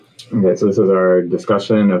Okay, so this is our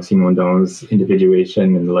discussion of Simondon's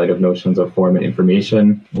individuation in the light of notions of form and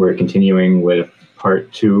information. We're continuing with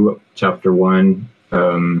part 2, chapter 1. I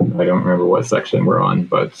don't remember what section we're on,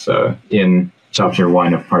 but in chapter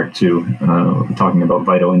 1 of part 2, talking about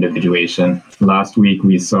vital individuation. Last week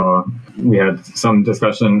we had some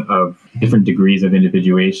discussion of different degrees of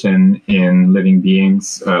individuation in living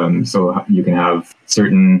beings. So you can have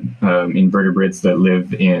certain invertebrates that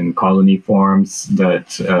live in colony forms that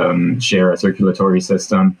share a circulatory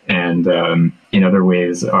system, and in other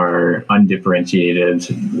ways are undifferentiated,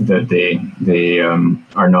 that they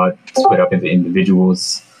are not split up into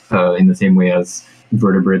individuals in the same way as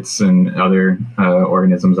vertebrates and other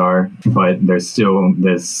organisms are, but there's still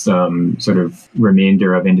this sort of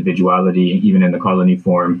remainder of individuality even in the colony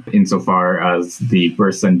form, insofar as the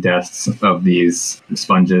births and deaths of these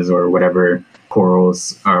sponges or whatever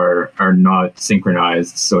corals are not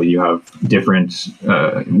synchronized. So you have different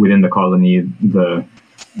within the colony, the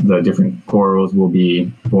different corals will be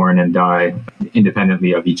born and die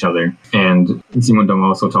independently of each other. And Simondon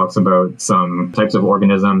also talks about some types of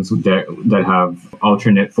organisms that have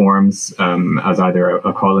alternate forms as either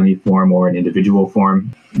a colony form or an individual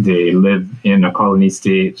form. They live in a colony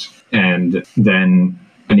state, and then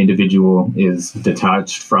an individual is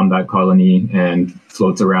detached from that colony and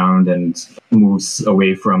floats around and moves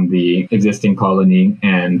away from the existing colony,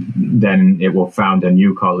 and then it will found a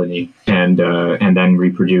new colony and then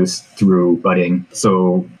reproduce through budding.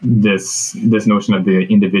 So this notion of the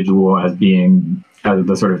individual as being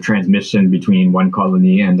the sort of transmission between one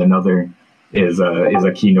colony and another is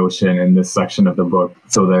a key notion in this section of the book.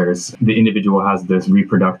 So the individual has this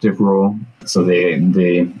reproductive role. So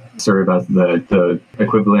they serve as the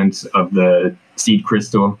equivalent of the seed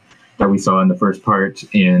crystal that we saw in the first part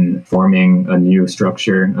in forming a new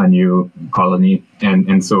structure, a new colony.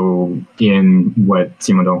 And so in what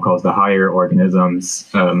Simondon calls the higher organisms,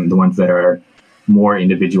 the ones that are more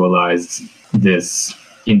individualized, this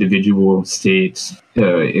individual state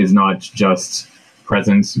is not just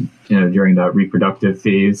present during that reproductive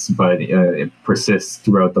phase, but it persists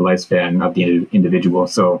throughout the lifespan of the individual.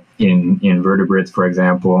 So in vertebrates, for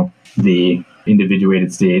example, the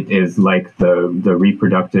individuated state is like the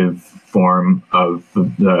reproductive form of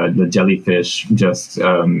the jellyfish, just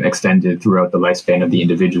extended throughout the lifespan of the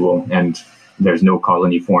individual, and there's no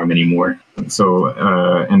colony form anymore. So,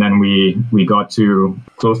 and then we got to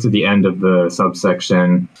close to the end of the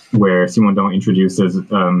subsection where Simondon introduces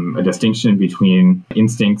a distinction between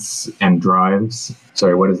instincts and drives.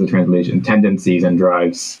 Sorry, what is the translation? Tendencies and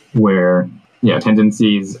drives, where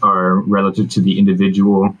tendencies are relative to the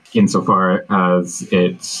individual insofar as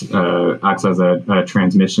it acts as a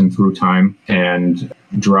transmission through time, and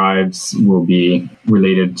drives will be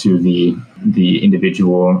related to the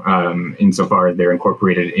individual insofar as they're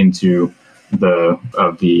incorporated into the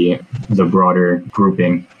broader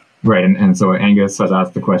grouping. Right, and so Angus has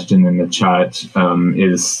asked the question in the chat,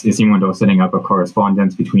 is Simondon setting up a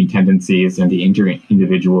correspondence between tendencies and the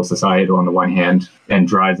inter-individual societal on the one hand, and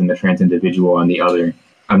drives in the trans-individual on the other?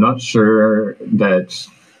 I'm not sure that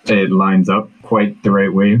it lines up quite the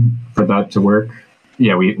right way for that to work.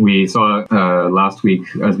 Yeah, we saw last week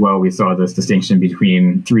as well, we saw this distinction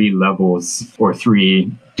between 3 levels or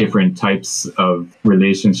 3 different types of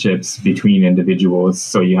relationships between individuals.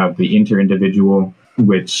 So you have the inter-individual,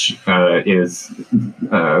 which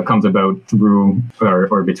comes about through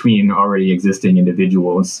or between already existing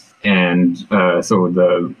individuals. And so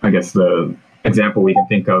the example we can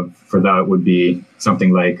think of for that would be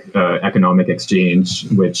something like economic exchange,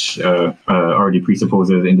 which already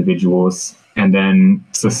presupposes individuals. And then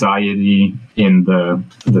society, in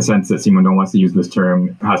the sense that Simondon wants to use this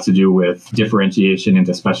term, has to do with differentiation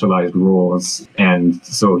into specialized roles. And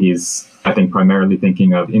so he's, I think, primarily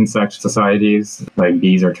thinking of insect societies like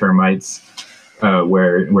bees or termites,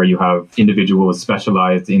 where you have individuals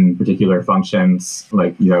specialized in particular functions,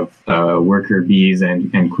 like you have worker bees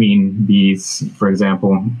and queen bees, for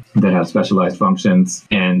example, that have specialized functions.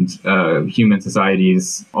 And human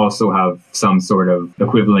societies also have some sort of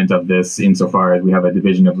equivalent of this insofar as we have a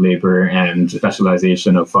division of labor and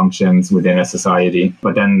specialization of functions within a society.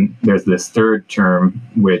 But then there's this third term,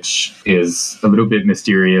 which is a little bit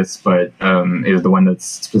mysterious, but is the one that's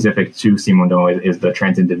specific to Simondon, is the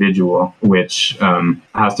trans-individual, which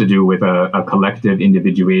has to do with a collective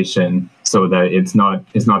individuation, so that it's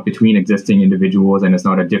not between existing individuals, and it's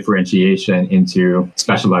not a differentiation into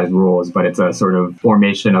specialized roles, but it's a sort of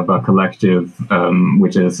formation of a collective,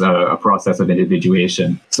 which is a process of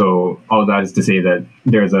individuation. So all that is to say that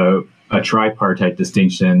there's a tripartite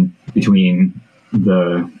distinction between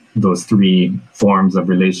the those three forms of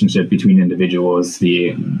relationship between individuals: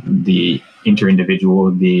 the inter-individual,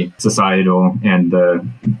 the societal, and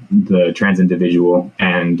the trans-individual.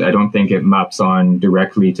 And I don't think it maps on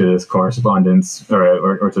directly to this correspondence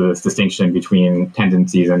or to this distinction between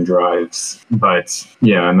tendencies and drives. But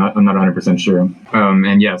yeah, I'm not 100% sure.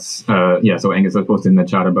 And yes, so Angus has posted in the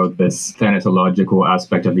chat about this thanatological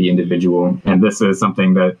aspect of the individual. And this is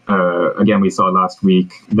something that, again, we saw last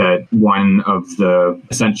week, that one of the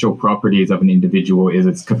essential properties of an individual is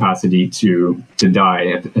its capacity to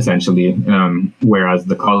die, essentially. Whereas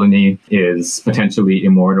the colony is potentially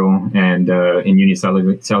immortal, and in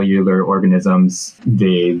unicellular organisms,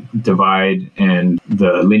 they divide, and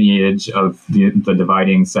the lineage of the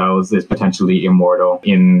dividing cells is potentially immortal.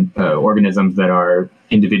 In organisms that are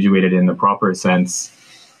individuated in the proper sense,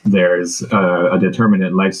 there's a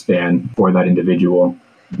determinate lifespan for that individual.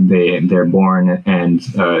 They're born and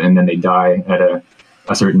then they die at a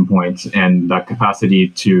certain point, and that capacity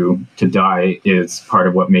to die is part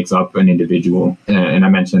of what makes up an individual. And I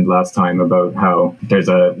mentioned last time about how there's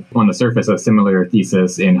on the surface a similar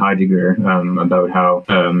thesis in Heidegger about how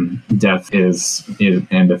death is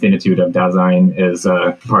and the finitude of Dasein is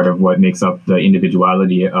part of what makes up the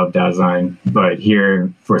individuality of Dasein. But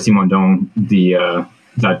here for Simondon,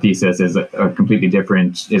 that thesis is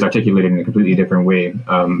articulated in a completely different way,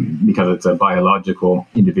 because it's a biological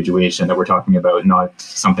individuation that we're talking about, not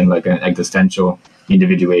something like an existential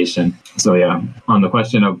individuation. So yeah, on the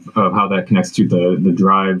question of how that connects to the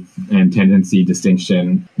drive and tendency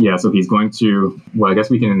distinction, yeah, so he's going to, well, I guess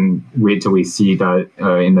we can wait till we see that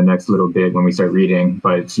in the next little bit when we start reading,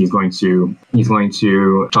 but he's going to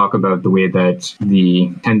talk about the way that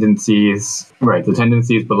the tendencies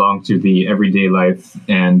belong to the everyday life,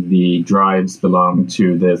 and the drives belong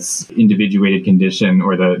to this individuated condition,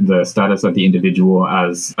 or the status of the individual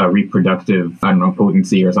as a reproductive,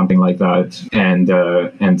 potency or something like that.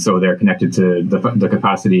 And so they're connected to the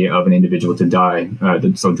capacity of an individual to die.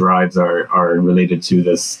 So drives are related to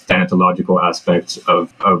this thanatological aspect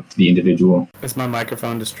of the individual. Is my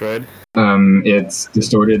microphone destroyed? It's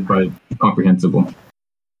distorted but comprehensible.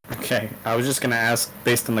 Okay, I was just going to ask,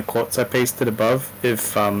 based on the quotes I pasted above,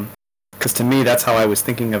 if, because to me that's how I was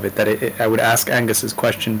thinking of it, that I would ask Angus's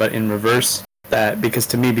question, but in reverse, that because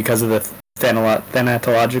to me, because of the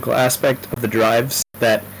thanatological aspect of the drives,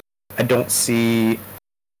 that I don't see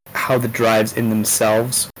how the drives in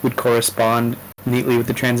themselves would correspond neatly with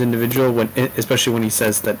the trans individual, especially when he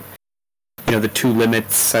says that, the two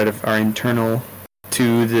limits sort of are internal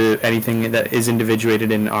to anything that is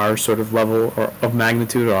individuated in our sort of level or of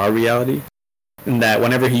magnitude or our reality, and that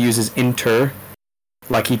whenever he uses inter,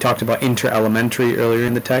 like he talked about inter-elementary earlier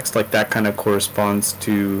in the text, like that kind of corresponds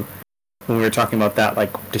to when we were talking about that,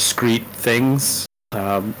 like discrete things,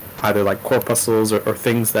 either like corpuscles or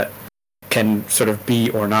things that can sort of be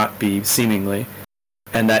or not be seemingly,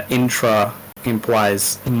 and that intra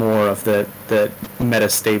implies more of the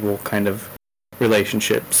metastable kind of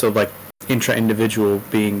relationship. So like intra-individual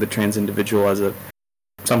being the trans individual as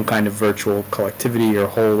some kind of virtual collectivity or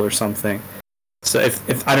whole or something. So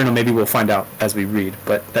if I don't know, maybe we'll find out as we read,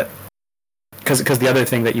 but that because the other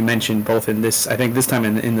thing that you mentioned both in this, I think this time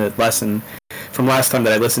in the lesson from last time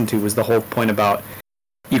that I listened to, was the whole point about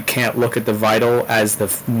you can't look at the vital as the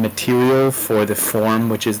material for the form,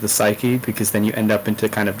 which is the psyche, because then you end up into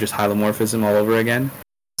kind of just hylomorphism all over again.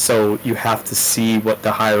 So you have to see what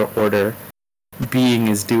the higher order being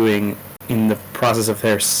is doing in the process of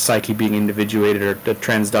their psyche being individuated, or the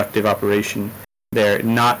transductive operation there,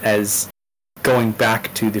 not as going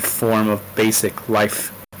back to the form of basic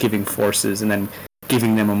life-giving forces and then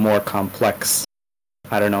giving them a more complex,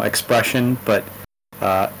 expression, but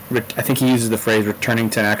I think he uses the phrase returning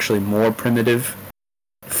to an actually more primitive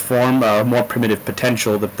form, more primitive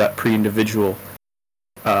potential, that pre-individual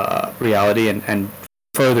reality, and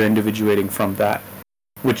further individuating from that,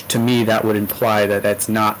 which to me that would imply that that's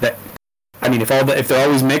not that. I mean, if they're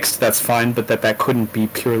always mixed, that's fine, but that couldn't be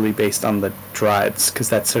purely based on the drives, because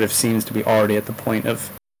that sort of seems to be already at the point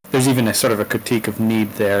of. There's even a sort of a critique of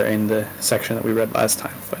need there in the section that we read last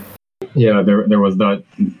time. But yeah, there was that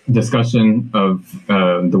discussion of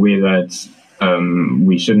the way that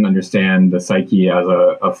we shouldn't understand the psyche as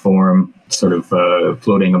a form sort of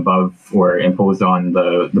floating above or imposed on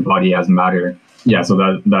the body as matter. So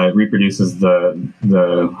that reproduces the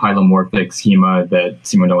hylomorphic schema that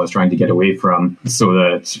Simondon was trying to get away from, so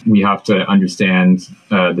that we have to understand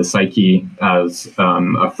the psyche as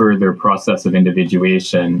a further process of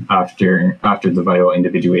individuation after the vital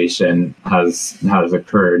individuation has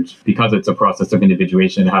occurred. Because it's a process of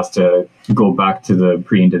individuation, it has to go back to the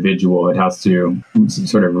pre-individual. It has to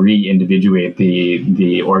sort of re-individuate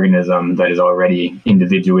the organism that is already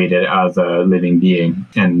individuated as a living being.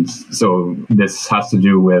 And so this has to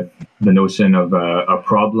do with the notion of a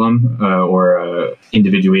problem or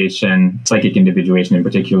individuation, psychic individuation in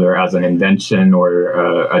particular, as an invention or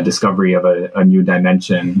a discovery of a new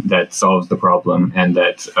dimension that solves the problem and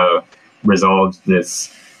that resolves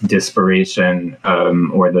this disparation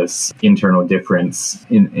or this internal difference.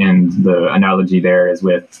 And the analogy there is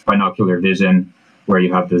with binocular vision, where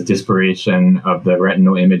you have this disparation of the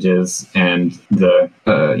retinal images and the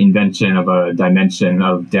invention of a dimension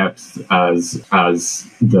of depth as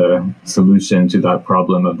the solution to that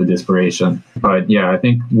problem of the disparation. But I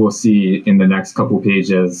think we'll see in the next couple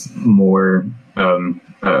pages more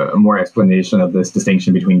explanation of this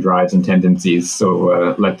distinction between drives and tendencies.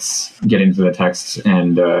 So let's get into the text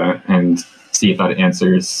and see if that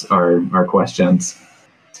answers our questions.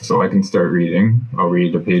 So I can start reading. I'll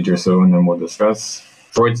read a page or so and then we'll discuss.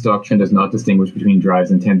 Freud's doctrine does not distinguish between drives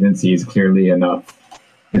and tendencies clearly enough.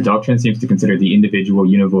 The doctrine seems to consider the individual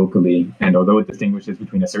univocally, and although it distinguishes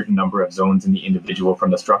between a certain number of zones in the individual from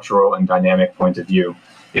the structural and dynamic point of view,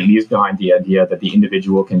 it leaves behind the idea that the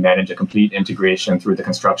individual can manage a complete integration through the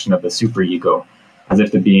construction of the superego, as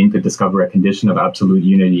if the being could discover a condition of absolute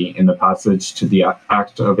unity in the passage to the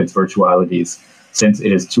act of its virtualities, since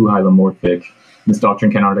it is too hylomorphic. This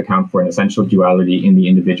doctrine cannot account for an essential duality in the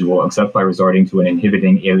individual except by resorting to an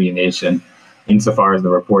inhibiting alienation, insofar as the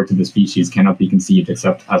rapport to the species cannot be conceived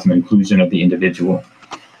except as an inclusion of the individual.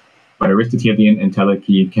 But Aristotelian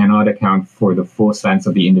entelechy cannot account for the full sense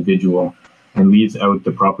of the individual and leaves out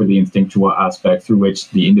the properly instinctual aspect through which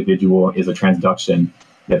the individual is a transduction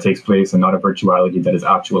that takes place and not a virtuality that is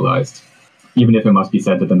actualized. Even if it must be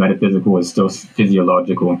said that the metaphysical is still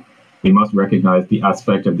physiological, we must recognize the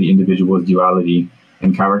aspect of the individual's duality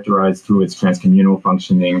and characterize through its transcommunal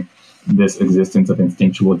functioning this existence of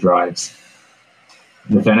instinctual drives.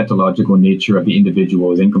 The thanatological nature of the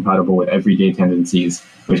individual is incompatible with everyday tendencies,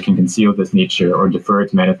 which can conceal this nature or defer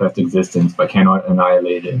its manifest existence but cannot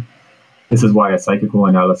annihilate it. This is why a psychical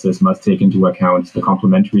analysis must take into account the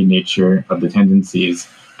complementary nature of the tendencies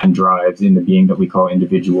and drives in the being that we call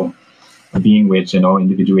individual, a being which, in all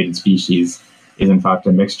individuated species, is in fact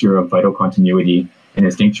a mixture of vital continuity and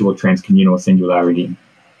instinctual transcommunal singularity.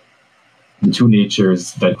 The two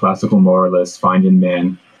natures that classical moralists find in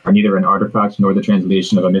man are neither an artifact nor the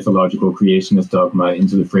translation of a mythological creationist dogma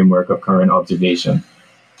into the framework of current observation.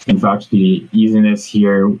 In fact, the easiness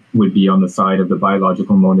here would be on the side of the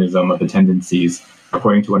biological monism of the tendencies,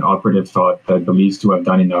 according to an operative thought that believes to have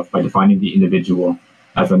done enough by defining the individual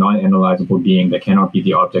as a non-analyzable being that cannot be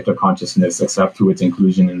the object of consciousness except through its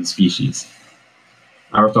inclusion in the species.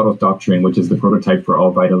 Aristotle's doctrine, which is the prototype for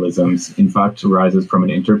all vitalisms, in fact arises from an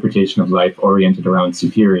interpretation of life oriented around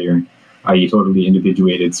superior, i.e. totally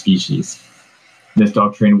individuated species. This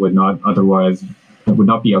doctrine would not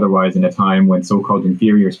be otherwise in a time when so-called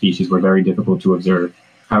inferior species were very difficult to observe.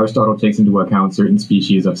 Aristotle takes into account certain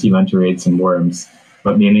species of coelenterates and worms,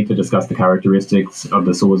 but mainly to discuss the characteristics of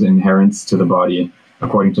the soul's inherence to the body,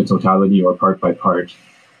 according to totality or part by part.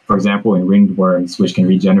 For example, in ringed worms, which can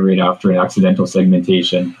regenerate after an accidental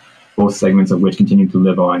segmentation, both segments of which continue to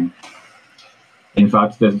live on. In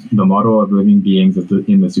fact, the model of living beings is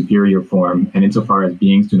in the superior form, and insofar as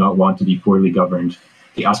beings do not want to be poorly governed,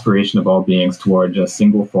 the aspiration of all beings toward a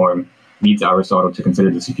single form leads Aristotle to consider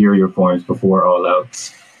the superior forms before all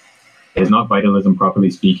else. It is not vitalism,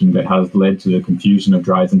 properly speaking, that has led to the confusion of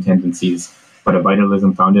drives and tendencies, but a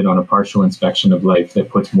vitalism founded on a partial inspection of life that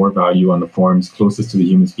puts more value on the forms closest to the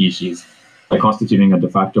human species, by constituting a de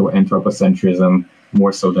facto anthropocentrism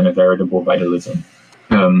more so than a veritable vitalism.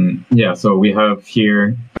 So we have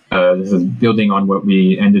here, this is building on what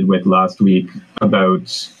we ended with last week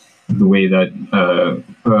about the way that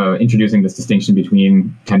introducing this distinction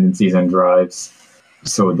between tendencies and drives.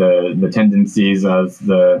 So the tendencies as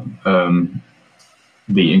the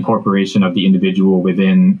incorporation of the individual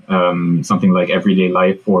within something like everyday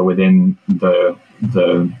life or within the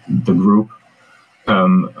group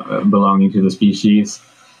belonging to the species,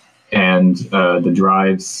 and the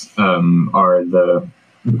drives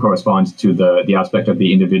correspond to the aspect of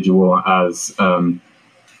the individual as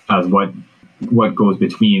what goes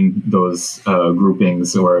between those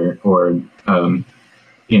groupings or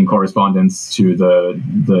in correspondence to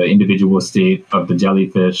the individual state of the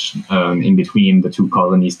jellyfish in between the two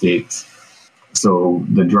colony states. So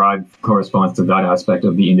the drive corresponds to that aspect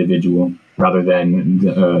of the individual rather than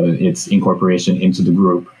its incorporation into the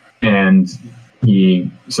group. And he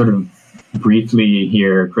sort of briefly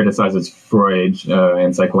here criticizes Freud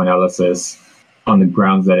and psychoanalysis on the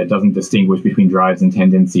grounds that it doesn't distinguish between drives and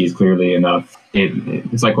tendencies clearly enough.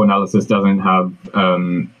 Psychoanalysis doesn't have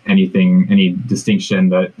any distinction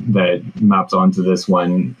that maps onto this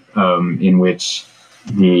one, in which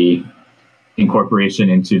the incorporation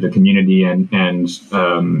into the community and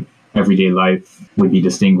everyday life would be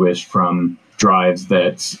distinguished from drives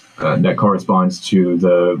that corresponds to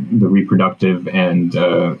the reproductive and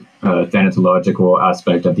thanatological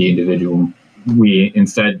aspect of the individual. We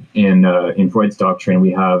instead in Freud's doctrine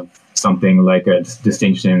we have something like a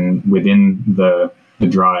distinction within the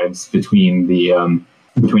drives between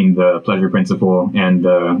the pleasure principle and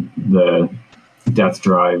the death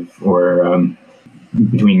drive, or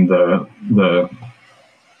between the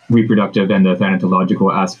reproductive and the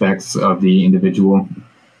thanatological aspects of the individual.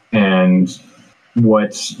 And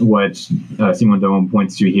what Simondon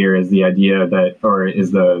points to here is the idea that, or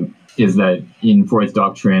is that in Freud's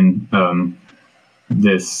doctrine,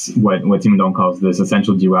 this what Simondon calls this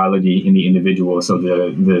essential duality in the individual. So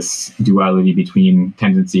this duality between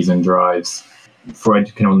tendencies and drives,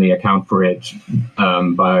 Freud can only account for it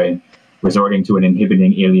by resorting to an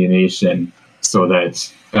inhibiting alienation. So that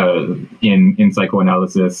in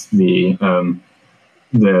psychoanalysis,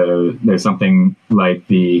 there's something like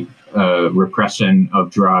the repression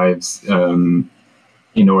of drives.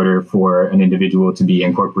 In order for an individual to be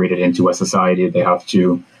incorporated into a society, they have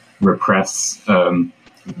to repress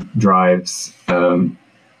drives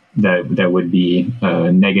that would be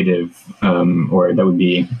negative, or that would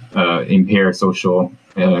be impair social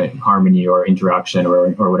harmony or interaction,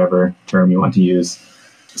 or whatever term you want to use.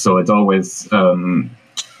 So it's always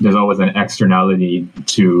there's always an externality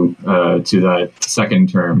to that second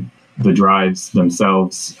term. The drives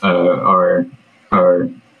themselves are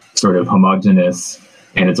sort of homogeneous,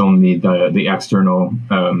 and it's only the external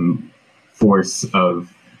force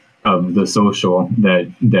of the social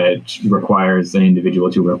that requires an individual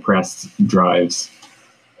to repress drives.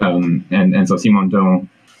 And so Simondon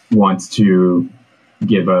wants to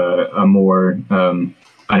give a more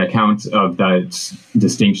an account of that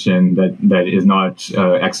distinction that is not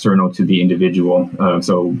external to the individual.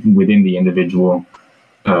 So within the individual,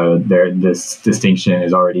 this distinction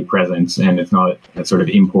is already present, and it's not sort of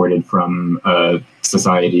imported from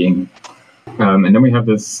society. And then we have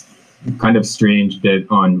this kind of strange bit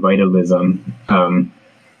on vitalism,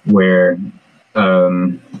 where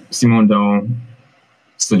Simondon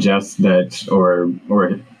suggests that, or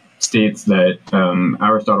states that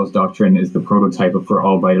Aristotle's doctrine is the prototype for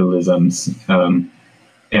all vitalisms,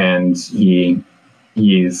 and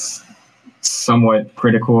he's somewhat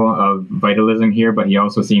critical of vitalism here, but he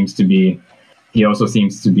also seems to be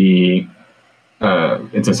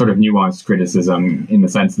it's a sort of nuanced criticism, in the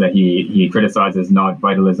sense that he criticizes not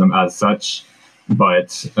vitalism as such,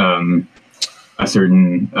 but a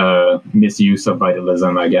certain misuse of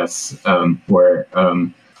vitalism, I guess, where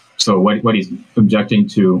so what he's objecting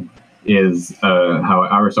to is how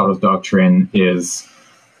Aristotle's doctrine is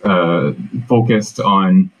focused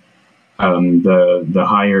on the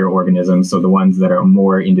higher organisms, so the ones that are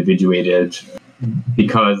more individuated,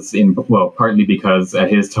 partly because at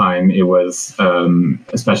his time it was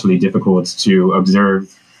especially difficult to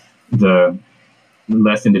observe the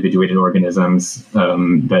less individuated organisms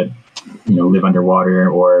that live underwater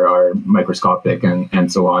or are microscopic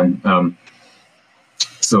and so on.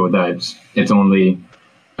 So that it's only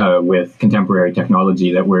with contemporary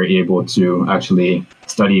technology that we're able to actually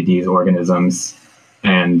study these organisms,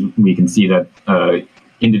 and we can see that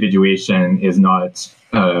individuation is not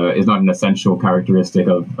an essential characteristic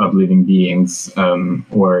of living beings,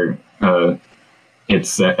 or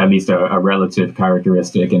it's at least a relative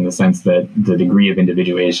characteristic, in the sense that the degree of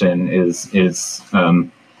individuation is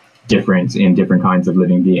different in different kinds of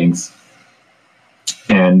living beings.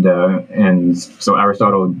 And so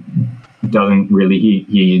Aristotle doesn't really,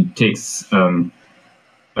 he takes the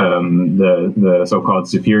so-called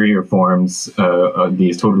superior forms of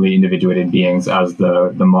these totally individuated beings as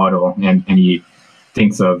the model, and he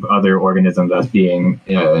thinks of other organisms as being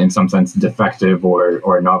in some sense defective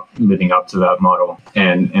or not living up to that model.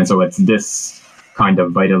 And so it's this kind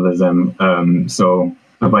of vitalism, so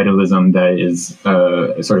a vitalism that is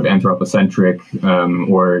sort of anthropocentric,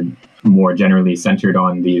 or more generally centered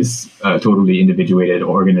on these totally individuated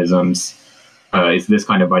organisms, it's this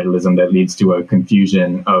kind of vitalism that leads to a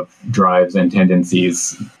confusion of drives and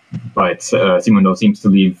tendencies. But Simondon seems to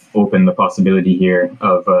leave open the possibility here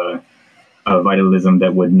of a vitalism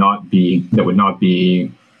that would not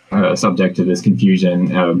be subject to this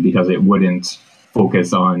confusion, because it wouldn't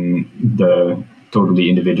focus on the totally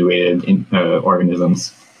individuated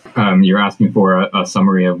organisms. You're asking for a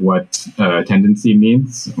summary of what tendency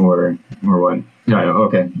means, or what? Yeah.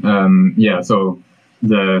 Okay. So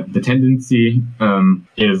the tendency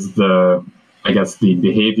is the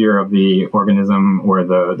behavior of the organism, or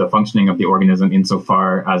the functioning of the organism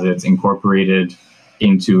insofar as it's incorporated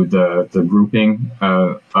into the grouping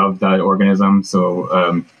of that organism.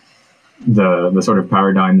 So the sort of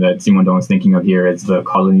paradigm that Simondon is thinking of here is the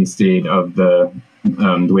colony state of the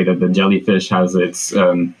way that the jellyfish has its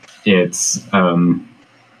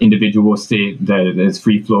individual state that is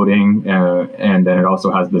free floating, and then it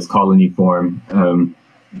also has this colony form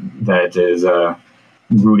that is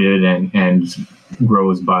rooted and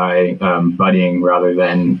grows by budding rather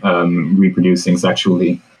than reproducing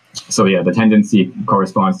sexually. So yeah, the tendency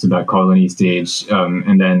corresponds to that colony stage,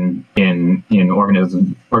 and then in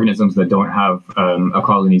organisms that don't have a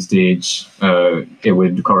colony stage, it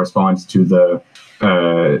would correspond to the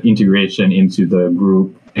integration into the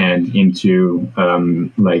group and into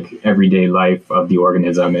like everyday life of the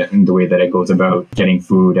organism and the way that it goes about getting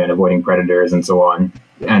food and avoiding predators and so on.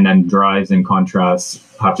 And then drives, in contrast,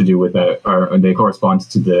 have to do with or they correspond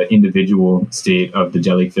to the individual state of the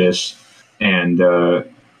jellyfish. And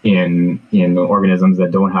in organisms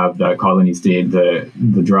that don't have that colony state,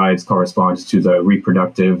 the drives correspond to the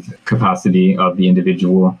reproductive capacity of the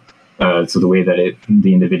individual. So the way that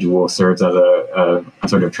the individual serves as a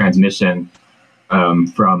sort of transmission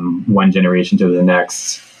from one generation to the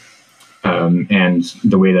next, and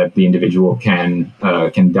the way that the individual can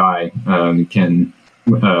die,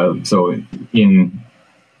 so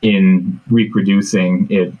in reproducing,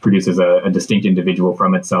 it produces a distinct individual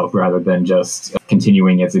from itself rather than just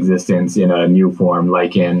continuing its existence in a new form,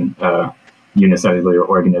 like in unicellular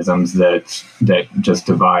organisms that just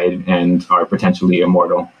divide and are potentially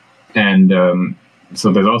immortal. And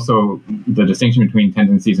so there's also the distinction between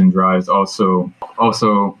tendencies and drives also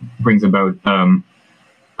brings about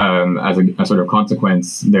as a sort of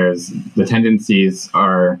consequence, there's the tendencies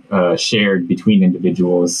are shared between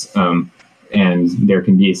individuals, and there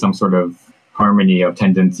can be some sort of harmony of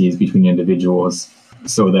tendencies between individuals,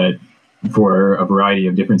 so that for a variety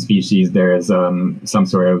of different species, there's some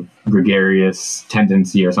sort of gregarious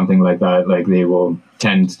tendency or something like that. Like they will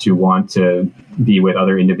tend to want to be with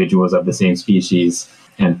other individuals of the same species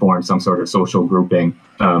and form some sort of social grouping,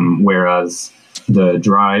 whereas the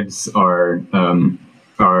drives are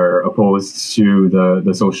opposed to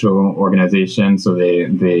the social organization. So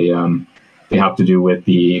they have to do with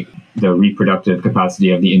the reproductive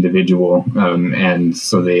capacity of the individual, and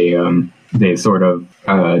so they sort of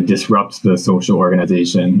disrupt the social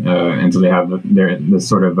organization, and so they have this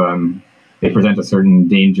sort of they present a certain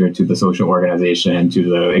danger to the social organization and to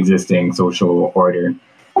the existing social order.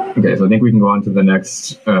 Okay, so I think we can go on to the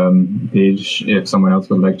next page if someone else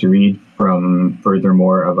would like to read from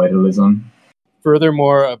Furthermore, a Vitalism.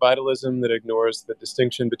 Furthermore, a vitalism that ignores the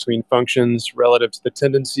distinction between functions relative to the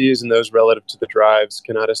tendencies and those relative to the drives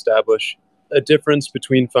cannot establish a difference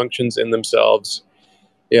between functions in themselves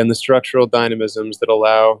and the structural dynamisms that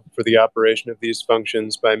allow for the operation of these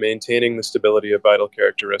functions by maintaining the stability of vital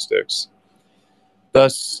characteristics.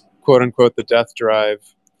 Thus, quote unquote, the death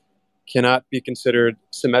drive cannot be considered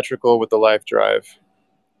symmetrical with the life drive.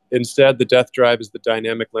 Instead, the death drive is the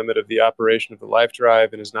dynamic limit of the operation of the life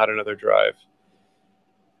drive and is not another drive.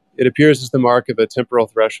 It appears as the mark of a temporal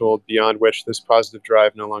threshold beyond which this positive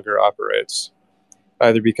drive no longer operates,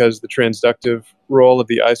 either because the transductive role of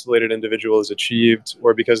the isolated individual is achieved,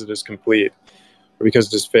 or because it is complete, or because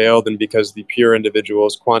it has failed, and because the pure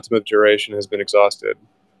individual's quantum of duration has been exhausted.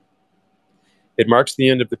 It marks the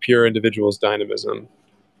end of the pure individual's dynamism.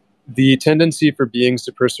 The tendency for beings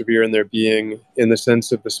to persevere in their being, in the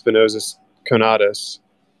sense of the Spinoza conatus,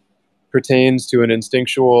 pertains to an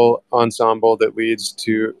instinctual ensemble that leads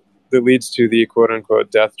to the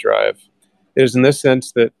quote-unquote death drive. It is in this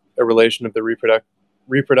sense that a relation of the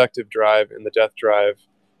reproductive drive and the death drive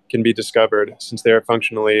can be discovered, since they are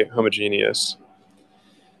functionally homogeneous.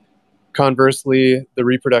 Conversely, the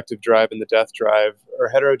reproductive drive and the death drive are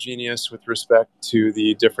heterogeneous with respect to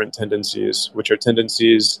the different tendencies, which are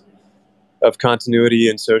tendencies of continuity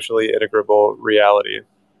and socially integrable reality.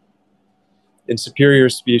 In superior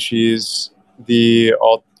species, the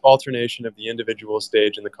alternation of the individual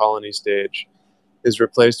stage and the colony stage is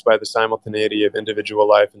replaced by the simultaneity of individual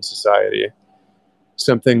life and society.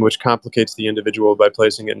 something which complicates the individual by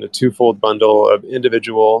placing it in a twofold bundle of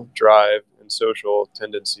individual, drive, and social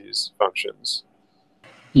tendencies functions.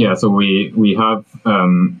 Yeah, so we have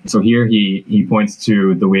so here he points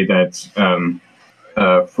to the way that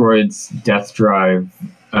Freud's death drive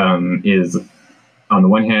is, on the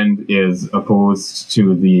one hand, is opposed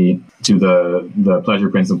to the pleasure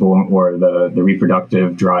principle, or the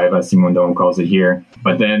reproductive drive, as Simondon calls it here.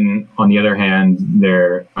 But then, on the other hand,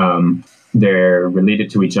 they're related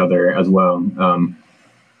to each other as well.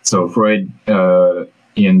 So Freud,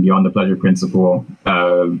 in Beyond the Pleasure Principle,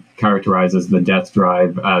 characterizes the death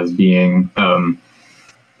drive as being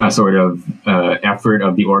a sort of effort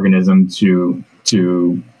of the organism to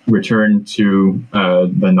return to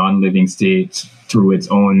the non-living state through its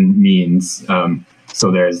own means.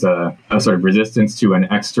 So there's a sort of resistance to an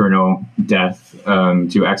external death,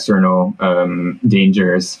 to external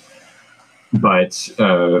dangers, but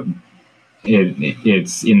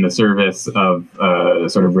it's in the service of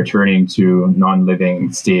sort of returning to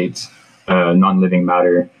non-living state, non-living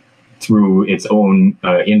matter, through its own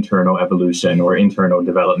internal evolution or internal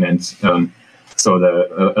development. So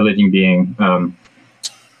a living being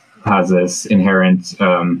has this inherent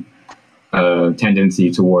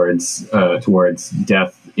tendency towards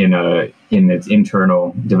death in its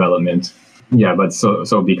internal development. Yeah, but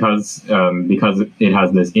so because it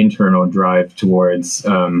has this internal drive towards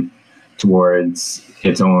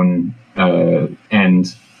its own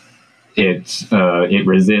end, it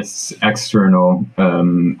resists external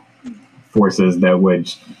forces that would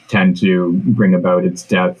tend to bring about its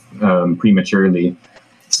death prematurely.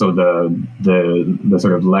 So the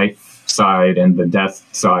sort of life side and the death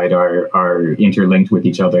side are interlinked with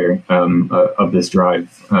each other of this drive,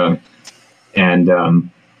 and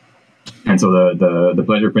so the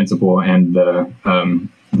pleasure principle and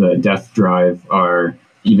the death drive are,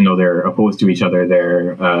 even though they're opposed to each other,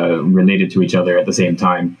 they're related to each other at the same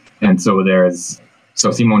time. And so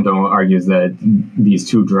Simondon argues that these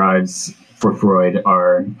two drives for Freud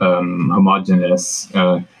are homogeneous.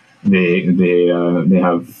 They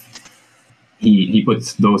have. He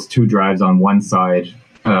puts those two drives on one side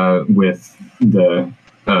with the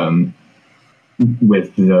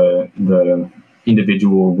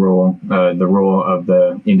individual role, the role of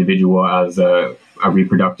the individual as a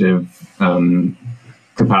reproductive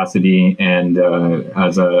capacity and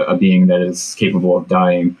as a being that is capable of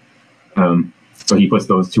dying. So he puts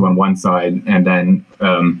those two on one side, and then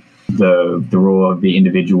the role of the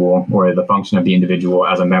individual, or the function of the individual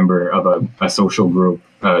as a member of a social group,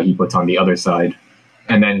 he puts on the other side.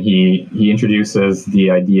 And then he introduces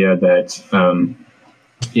the idea that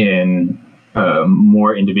in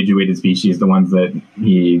more individuated species, the ones that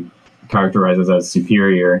he characterizes as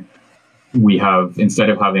superior, we have, instead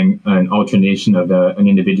of having an alternation of an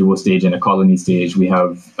individual stage and a colony stage, we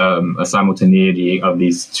have a simultaneity of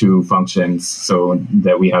these two functions, so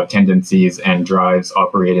that we have tendencies and drives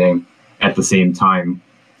operating at the same time.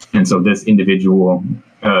 And so this individual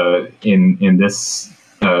in this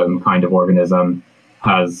kind of organism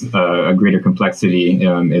has a greater complexity.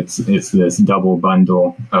 It's this double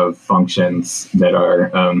bundle of functions that are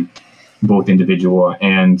both individual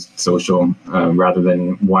and social, rather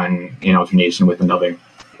than one in alternation with another.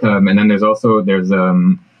 And then there's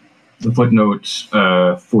the footnote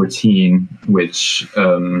 14, which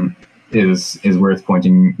is worth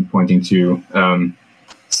pointing to.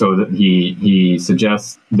 So that he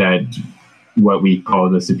suggests that what we call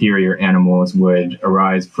the superior animals would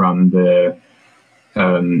arise from the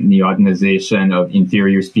neotenization of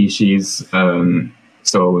inferior species.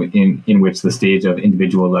 So in which the stage of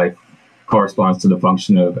individual life corresponds to the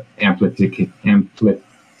function of amplificative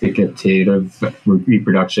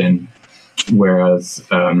reproduction, whereas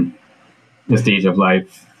the stage of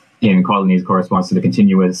life in colonies corresponds to the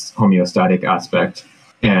continuous homeostatic aspect.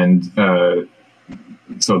 And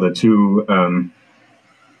so the two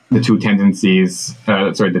tendencies,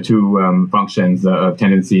 the two functions of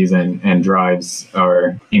tendencies and drives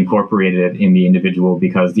are incorporated in the individual,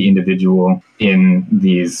 because the individual in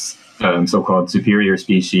these so-called superior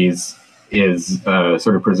species is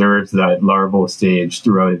sort of preserves that larval stage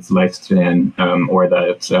throughout its lifespan, or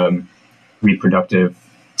that reproductive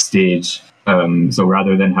stage. So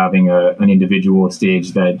rather than having an individual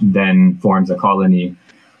stage that then forms a colony,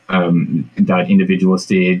 that individual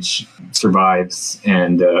stage survives,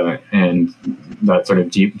 and that sort of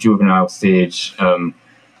juvenile stage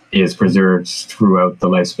is preserved throughout the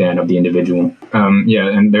lifespan of the individual.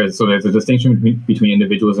 And there's a distinction between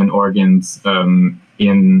individuals and organs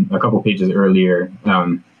in a couple pages earlier,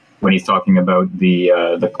 when he's talking about the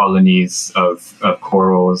colonies of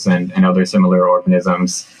corals and other similar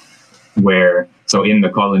organisms, where So in the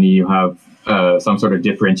colony, you have some sort of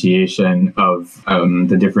differentiation of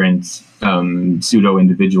the different pseudo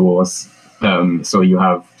individuals. So you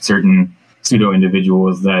have certain pseudo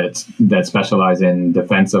individuals that specialize in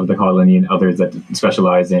defense of the colony, and others that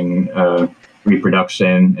specialize in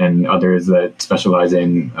reproduction, and others that specialize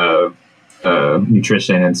in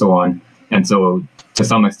nutrition, and so on. And so, to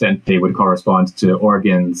some extent, they would correspond to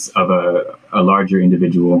organs of a larger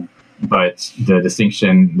individual. But the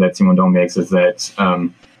distinction that Simondon makes is that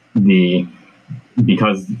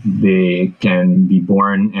because they can be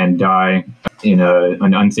born and die in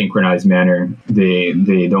an unsynchronized manner,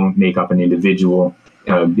 they don't make up an individual,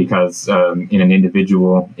 because in an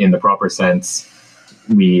individual, in the proper sense,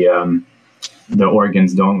 the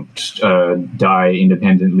organs don't die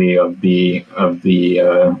independently of the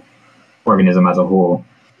organism as a whole.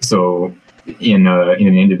 So in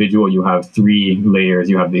an individual, you have three layers.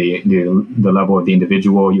 You have the level of the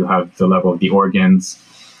individual, you have the level of the organs,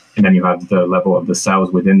 and then you have the level of the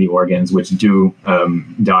cells within the organs, which do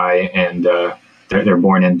die, and they're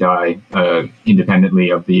born and die independently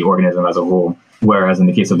of the organism as a whole. Whereas in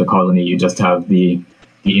the case of the colony, you just have the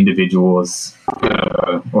individuals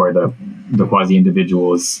or the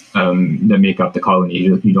quasi-individuals that make up the colony.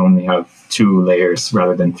 You'd only have two layers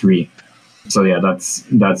rather than three. So yeah, that's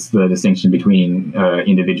the distinction between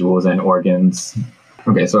individuals and organs.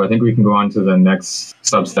 Okay, so I think we can go on to the next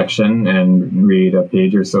subsection and read a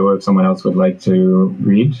page or so if someone else would like to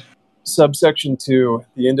read. Subsection 2,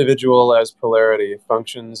 the individual as polarity,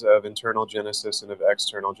 functions of internal genesis and of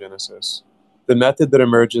external genesis. The method that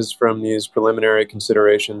emerges from these preliminary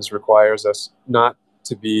considerations requires us not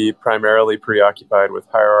to be primarily preoccupied with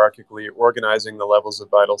hierarchically organizing the levels of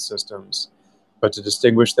vital systems, but to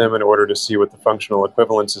distinguish them in order to see what the functional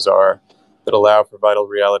equivalences are that allow for vital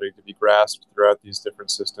reality to be grasped throughout these different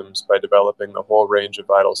systems by developing the whole range of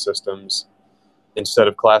vital systems instead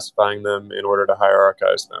of classifying them in order to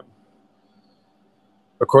hierarchize them.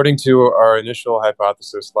 According to our initial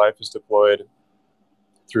hypothesis, life is deployed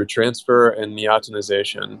through transfer and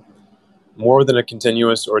neotenization. More than a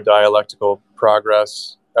continuous or dialectical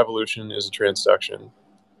progress, evolution is a transduction.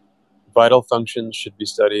 Vital functions should be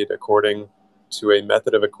studied according to a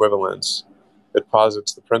method of equivalence that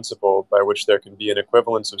posits the principle by which there can be an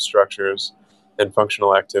equivalence of structures and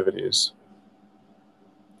functional activities.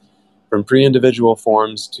 From pre-individual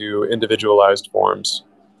forms to individualized forms,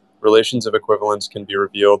 relations of equivalence can be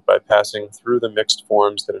revealed by passing through the mixed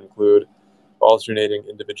forms that include alternating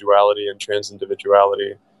individuality and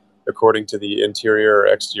transindividuality according to the interior or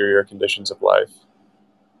exterior conditions of life.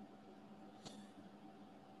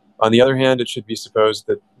 On the other hand, it should be supposed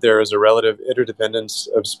that there is a relative interdependence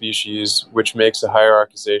of species which makes a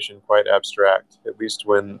hierarchization quite abstract, at least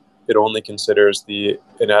when it only considers the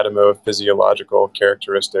anatomo-physiological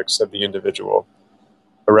characteristics of the individual.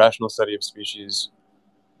 A rational study of species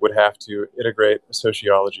would have to integrate a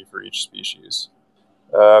sociology for each species.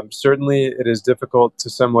 Certainly, it is difficult to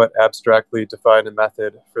somewhat abstractly define a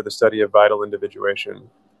method for the study of vital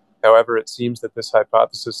individuation. However, it seems that this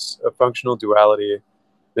hypothesis of functional duality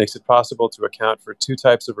makes it possible to account for two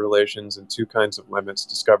types of relations and two kinds of limits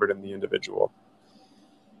discovered in the individual.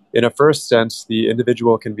 In a first sense, the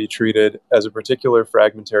individual can be treated as a particular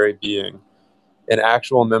fragmentary being, an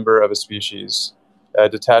actual member of a species, a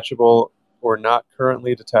detachable or not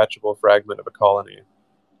currently detachable fragment of a colony.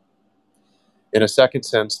 In a second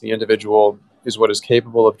sense, the individual is what is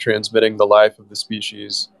capable of transmitting the life of the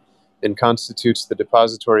species and constitutes the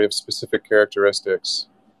depository of specific characteristics,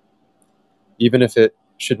 even if it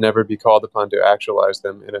should never be called upon to actualize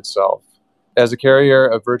them in itself. As a carrier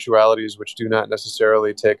of virtualities which do not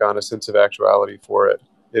necessarily take on a sense of actuality for it,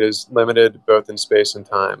 it is limited both in space and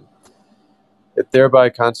time. It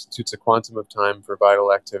thereby constitutes a quantum of time for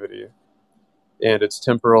vital activity, and its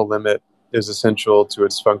temporal limit is essential to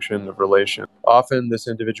its function of relation. Often, this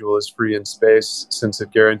individual is free in space, since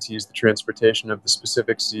it guarantees the transportation of the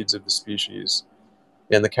specific seeds of the species,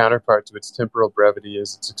 and the counterpart to its temporal brevity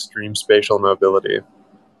is its extreme spatial mobility.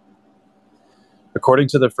 According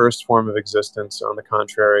to the first form of existence, on the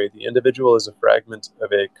contrary, the individual is a fragment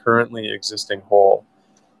of a currently existing whole,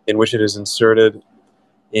 in which it is inserted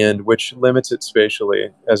and which limits it spatially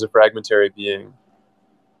as a fragmentary being.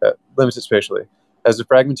 As a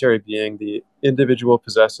fragmentary being, the individual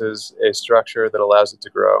possesses a structure that allows it to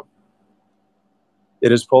grow.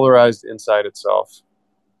 It is polarized inside itself,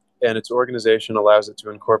 and its organization allows it to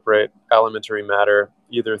incorporate alimentary matter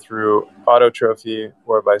either through autotrophy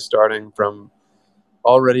or by starting from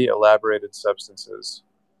already elaborated substances.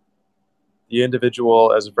 The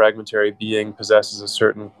individual as a fragmentary being possesses a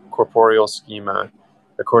certain corporeal schema,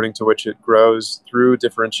 according to which it grows through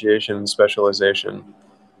differentiation and specialization,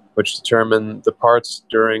 which determine the parts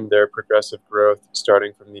during their progressive growth,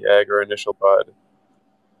 starting from the egg or initial bud.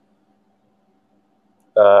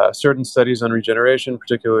 Certain studies on regeneration,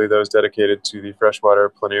 particularly those dedicated to the freshwater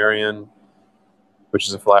planarian, which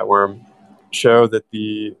is a flatworm, show that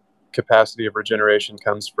the capacity of regeneration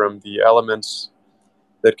comes from the elements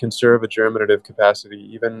that conserve a germinative capacity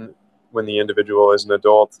even when the individual is an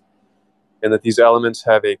adult, and that these elements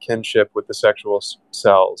have a kinship with the sexual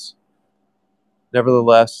cells.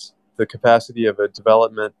 Nevertheless, the capacity of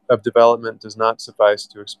development does not suffice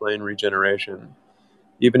to explain regeneration.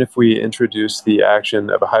 Even if we introduce the action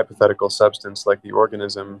of a hypothetical substance like the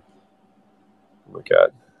organism, oh my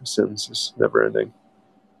god, this sentence is never ending,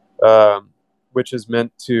 which is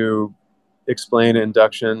meant to explain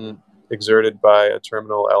induction exerted by a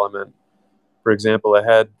terminal element, for example, a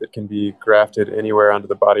head that can be grafted anywhere onto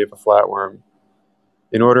the body of a flatworm.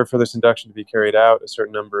 In order for this induction to be carried out, a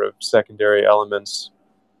certain number of secondary elements,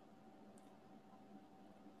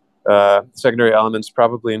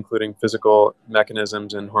 probably including physical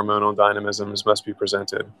mechanisms and hormonal dynamisms, must be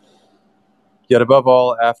presented. Yet above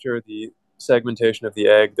all, after the segmentation of the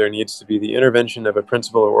egg, there needs to be the intervention of a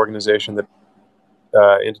principle or organization that,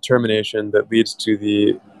 and determination that leads to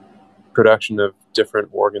the production of different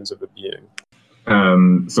organs of the being.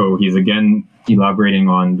 So he's again elaborating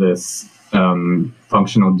on this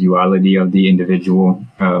functional duality of the individual.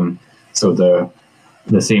 So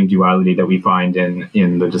the same duality that we find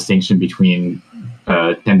in the distinction between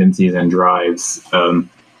tendencies and drives.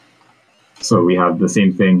 So we have the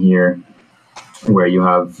same thing here, where you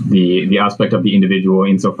have the aspect of the individual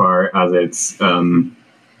insofar as it's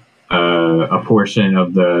a portion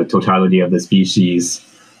of the totality of the species,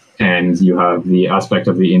 and you have the aspect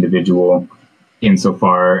of the individual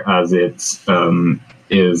insofar as it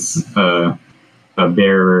is a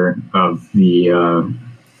bearer of the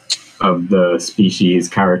species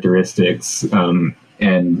characteristics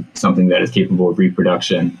and something that is capable of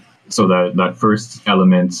reproduction. So that first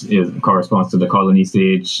element corresponds to the colony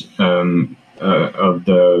stage of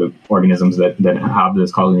the organisms that have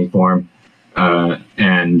this colony form,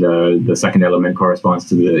 and the second element corresponds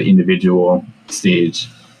to the individual stage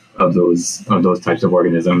of those types of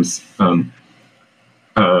organisms.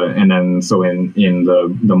 And then, so in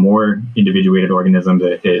the more individuated organisms,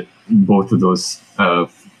 both of those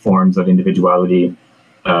forms of individuality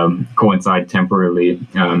coincide temporally,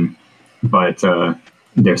 but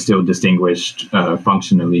they're still distinguished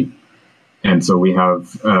functionally. And so we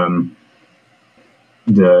have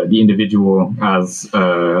the individual as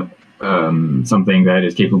something that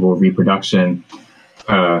is capable of reproduction,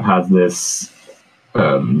 has this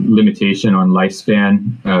limitation on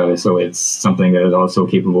lifespan, so it's something that is also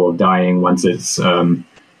capable of dying once it's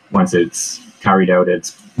carried out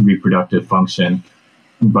its reproductive function.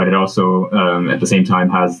 But it also, at the same time,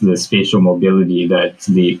 has the spatial mobility that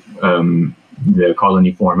the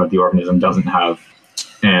colony form of the organism doesn't have.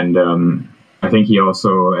 And I think he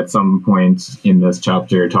also, at some point in this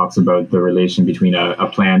chapter, talks about the relation between a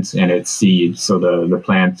plant and its seed. So the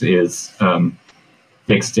plant is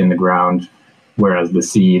fixed in the ground, whereas the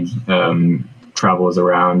seed travels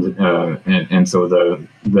around, and so the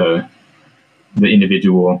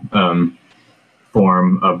individual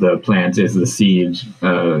form of the plant is the seed,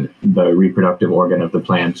 the reproductive organ of the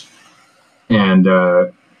plant. And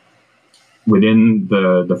within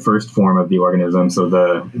the first form of the organism, so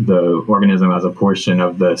the organism as a portion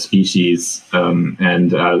of the species,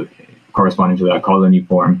 and corresponding to that colony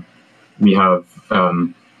form, we have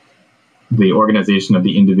the organization of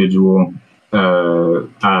the individual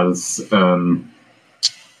as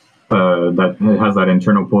that has that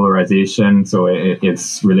internal polarization. So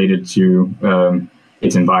it's related to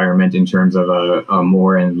its environment in terms of a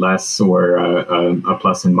more and less, or a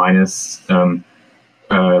plus and minus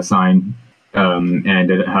sign.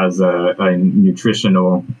 And it has a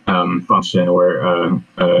nutritional function, or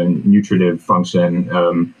a nutritive function,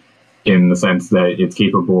 in the sense that it's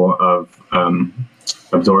capable of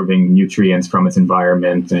absorbing nutrients from its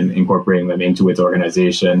environment and incorporating them into its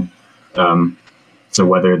organization. So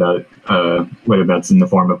whether that's in the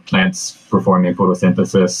form of plants performing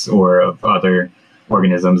photosynthesis, or of other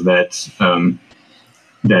organisms that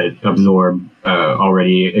absorb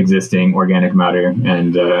already existing organic matter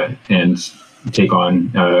and take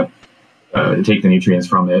the nutrients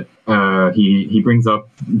from it. He brings up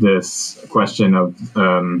this question of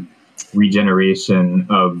regeneration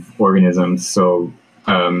of organisms. So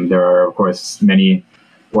there are, of course, many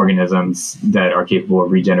organisms that are capable of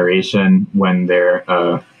regeneration when they're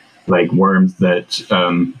like worms that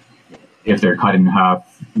if they're cut in half,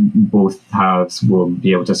 both halves will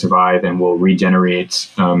be able to survive and will regenerate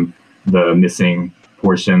the missing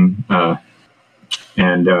portion.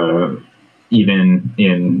 And even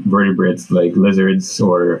in vertebrates like lizards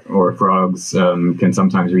or frogs can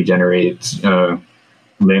sometimes regenerate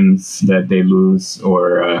limbs that they lose,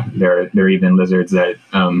 or there are even lizards that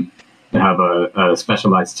have a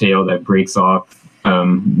specialized tail that breaks off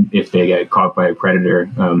if they get caught by a predator,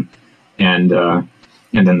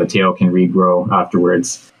 and then the tail can regrow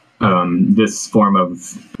afterwards. This form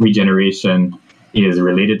of regeneration is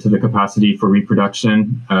related to the capacity for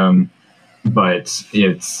reproduction, but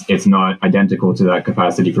it's not identical to that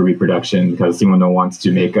capacity for reproduction, because Simondon wants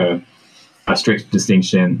to make a strict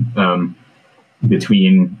distinction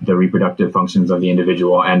between the reproductive functions of the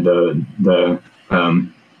individual and the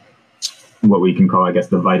what we can call, I guess,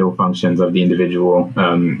 the vital functions of the individual,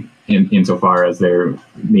 insofar as the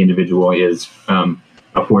individual is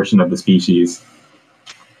a portion of the species.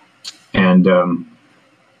 And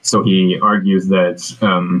so he argues that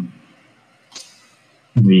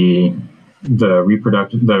the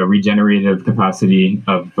regenerative capacity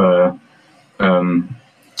of the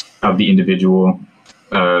individual,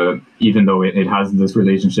 even though it has this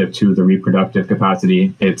relationship to the reproductive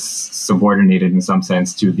capacity, it's subordinated in some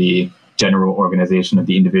sense to the general organization of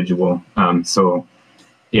the individual. So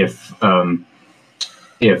if a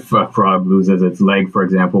frog loses its leg, for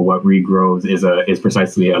example, what regrows is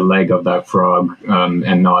precisely a leg of that frog,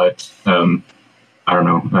 and not I don't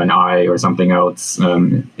know, an eye or something else.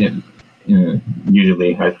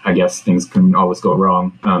 Usually, I guess things can always go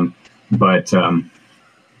wrong, but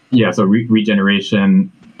yeah. So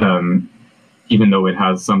regeneration, even though it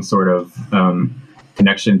has some sort of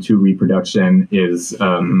connection to reproduction, is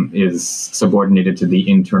subordinated to the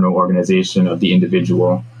internal organization of the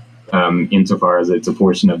individual, insofar as it's a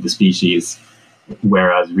portion of the species,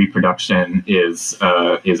 whereas reproduction is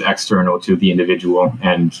external to the individual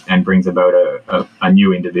and brings about a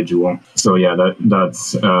new individual. So yeah,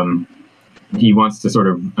 that's he wants to sort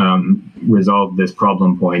of resolve this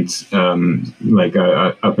problem point, like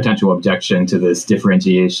a potential objection to this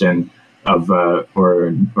differentiation of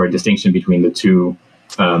or distinction between the two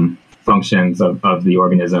functions of the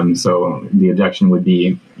organism. So the objection would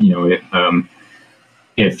be,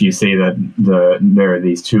 if you say that there are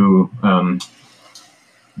these two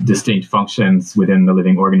distinct functions within the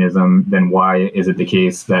living organism, then why is it the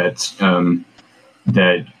case that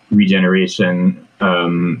that regeneration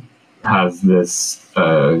has this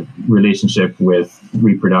relationship with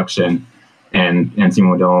reproduction? And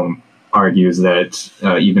Simondon argues that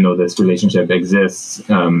even though this relationship exists,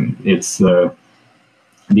 it's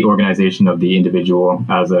the organization of the individual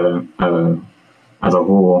as a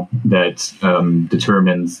whole that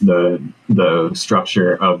determines the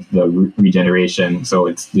structure of the regeneration. So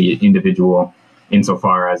it's the individual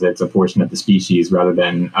insofar as it's a portion of the species, rather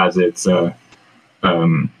than as it's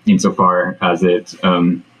insofar as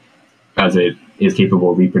it is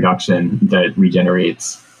capable of reproduction that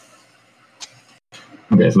regenerates.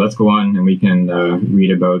 Okay, so let's go on and we can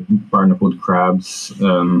read about barnacled crabs.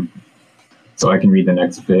 So I can read the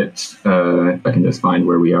next bit, if I can just find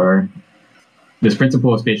where we are. This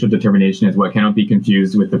principle of spatial determination is what cannot be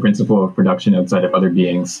confused with the principle of production outside of other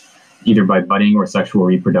beings, either by budding or sexual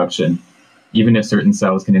reproduction. Even if certain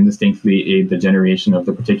cells can indistinctly aid the generation of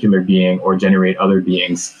the particular being or generate other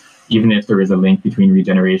beings, even if there is a link between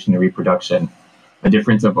regeneration and reproduction, a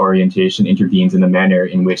difference of orientation intervenes in the manner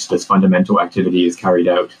in which this fundamental activity is carried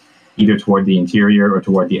out, either toward the interior or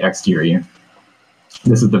toward the exterior.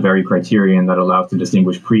 This is the very criterion that allows to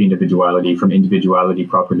distinguish pre-individuality from individuality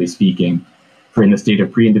properly speaking. For in the state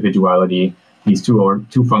of pre-individuality, these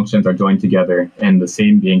two functions are joined together, and the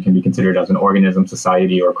same being can be considered as an organism,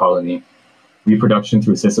 society, or colony. Reproduction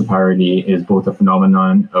through scissoparity is both a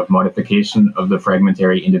phenomenon of modification of the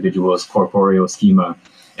fragmentary individual's corporeal schema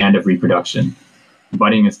and of reproduction.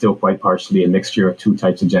 Budding is still quite partially a mixture of two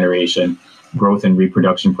types of generation, growth and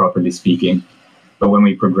reproduction properly speaking. But when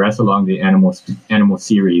we progress along the animal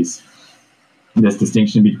series, this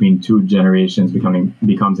distinction between two generations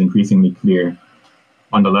becomes increasingly clear.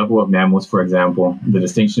 On the level of mammals, for example, the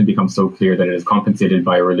distinction becomes so clear that it is compensated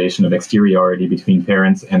by a relation of exteriority between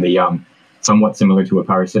parents and the young, somewhat similar to a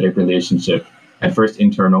parasitic relationship, at first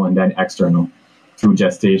internal and then external, through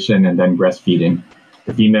gestation and then breastfeeding.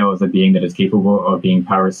 The female is a being that is capable of being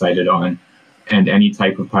parasited on, and any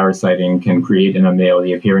type of parasiting can create in a male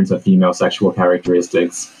the appearance of female sexual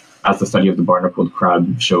characteristics, as the study of the barnacled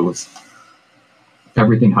crab shows.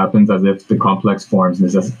 Everything happens as if the complex forms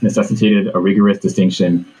necessitated a rigorous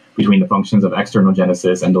distinction between the functions of external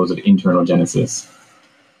genesis and those of internal genesis.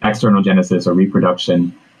 External genesis, or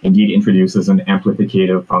reproduction, indeed introduces an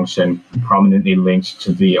amplificative function prominently linked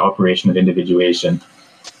to the operation of individuation.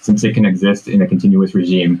 Since it can exist in a continuous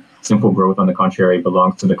regime, simple growth, on the contrary,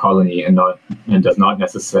 belongs to the colony and does not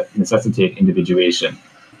necessitate individuation.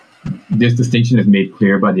 This distinction is made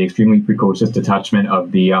clear by the extremely precocious detachment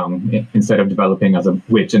of the young, instead of developing as a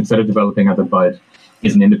bud,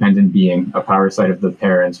 is an independent being, a parasite of the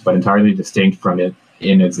parent, but entirely distinct from it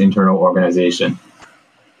in its internal organization.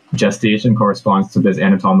 Gestation corresponds to this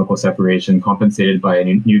anatomical separation, compensated by a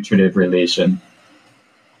nutritive relation.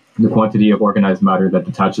 The quantity of organized matter that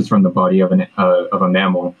detaches from the body of a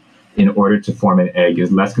mammal in order to form an egg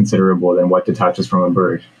is less considerable than what detaches from a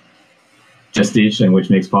bird. Gestation, which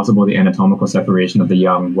makes possible the anatomical separation of the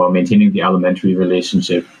young while maintaining the alimentary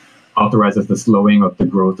relationship, authorizes the slowing of the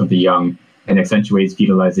growth of the young and accentuates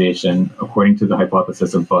fetalization, according to the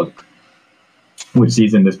hypothesis of Bulk, which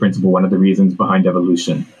sees in this principle one of the reasons behind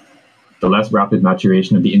evolution. The less rapid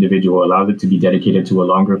maturation of the individual allows it to be dedicated to a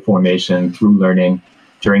longer formation through learning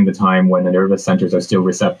during the time when the nervous centers are still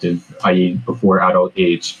receptive, i.e. before adult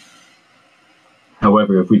age.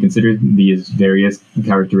 However, if we consider these various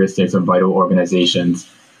characteristics of vital organizations,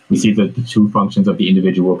 we see that the two functions of the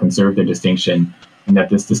individual conserve their distinction, and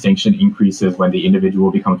that this distinction increases when the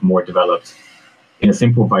individual becomes more developed. In a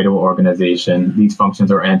simple vital organization, these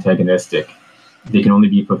functions are antagonistic. They can only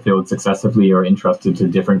be fulfilled successively or entrusted to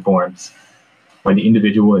different forms. When the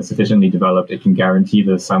individual is sufficiently developed, it can guarantee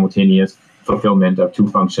the simultaneous fulfillment of two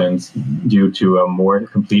functions due to a more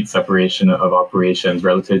complete separation of operations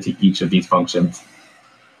relative to each of these functions.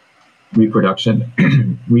 Reproduction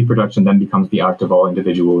then becomes the act of all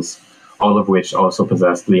individuals, all of which also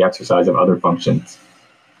possess the exercise of other functions.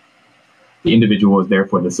 The individual is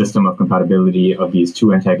therefore the system of compatibility of these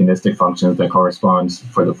two antagonistic functions that corresponds,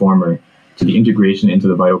 for the former, to the integration into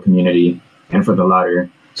the vital community, and for the latter,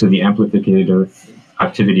 to the amplificative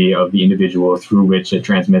activity of the individual through which it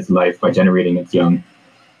transmits life by generating its young.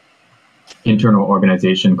 Internal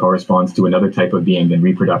organization corresponds to another type of being than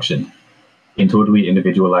reproduction. In totally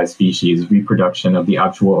individualized species, reproduction and the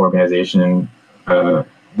actual organization are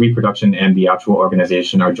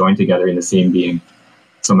joined together in the same being.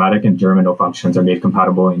 Somatic and germinal functions are made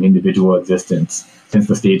compatible in individual existence, since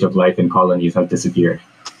the stage of life in colonies has disappeared.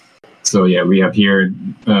 So yeah, we have here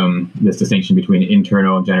this distinction between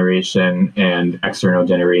internal generation and external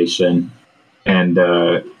generation. And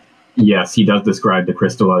yes, he does describe the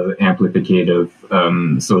crystal as amplificative,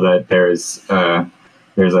 so that there's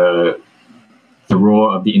the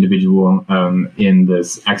role of the individual in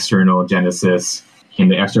this external genesis,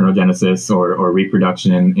 or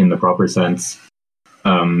reproduction in the proper sense,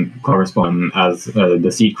 correspond as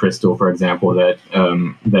the seed crystal, for example,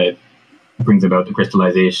 that brings about the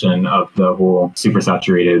crystallization of the whole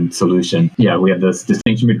supersaturated solution. Yeah, we have this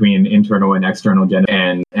distinction between internal and external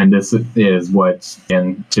and this is what,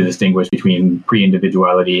 and to distinguish between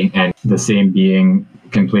pre-individuality and the same being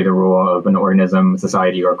can play the role of an organism,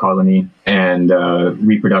 society, or colony. And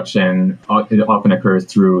reproduction often occurs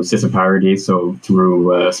through scissoparity, so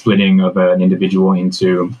through splitting of an individual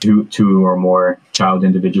into two or more child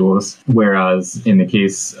individuals. Whereas in the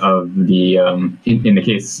case of the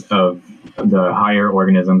the higher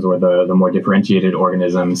organisms, or the more differentiated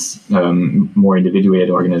organisms, more individuated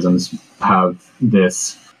organisms, have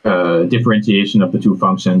this differentiation of the two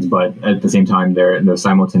functions, but at the same time their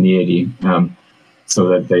simultaneity, so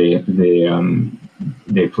that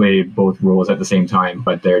they play both roles at the same time,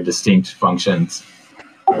 but they're distinct functions.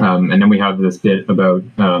 And then we have this bit about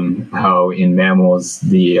how in mammals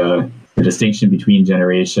the distinction between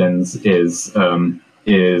generations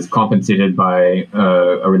is compensated by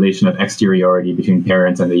a relation of exteriority between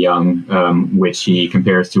parents and the young, which he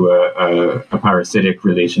compares to a parasitic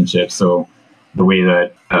relationship. So the way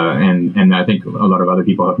that, and I think a lot of other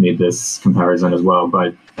people have made this comparison as well,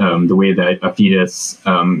 but the way that a fetus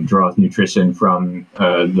draws nutrition from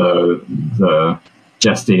the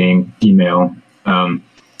gestating female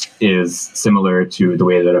is similar to the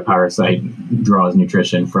way that a parasite draws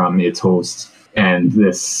nutrition from its host. And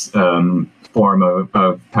this form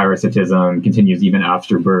of parasitism continues even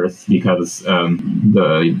after birth, because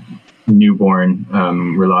the newborn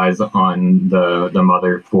relies on the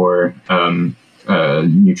mother for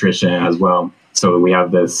nutrition as well. So we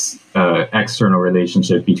have this external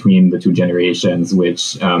relationship between the two generations,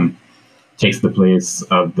 which takes the place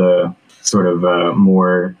of the sort of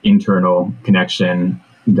more internal connection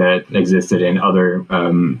that existed in other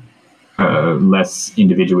less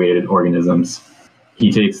individuated organisms.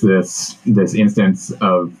 He takes this instance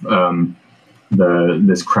of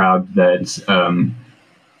this crab that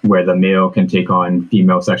where the male can take on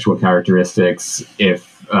female sexual characteristics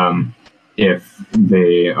if if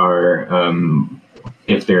they are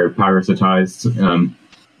if they're parasitized.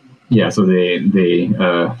 So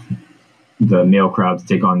the male crabs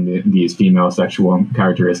take on these female sexual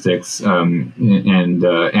characteristics, and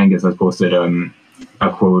Angus has posted a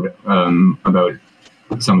quote about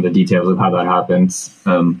some of the details of how that happens,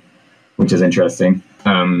 which is interesting.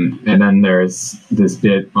 And then there's this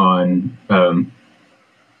bit on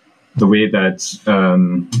the way that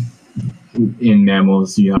in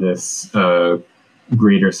mammals you have this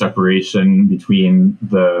greater separation between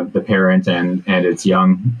the parent and its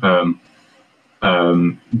young,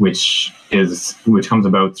 which comes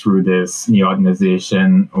about through this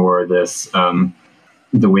neotenization, or this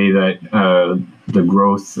the way that the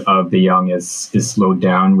growth of the young is slowed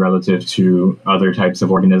down relative to other types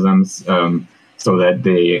of organisms, so that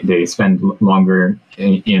they spend longer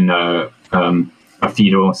in a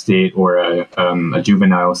fetal state or a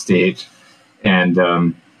juvenile state, and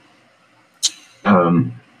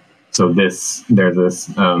so there's this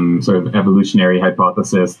sort of evolutionary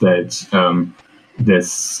hypothesis that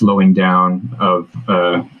this slowing down of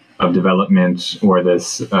development, or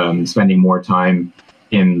this spending more time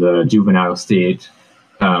in the juvenile state,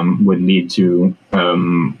 would lead to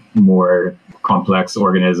more complex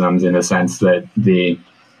organisms, in a sense that they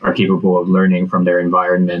are capable of learning from their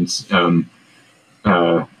environment,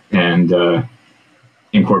 and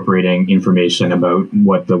incorporating information about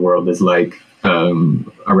what the world is like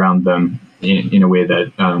around them in a way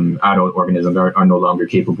that adult organisms are no longer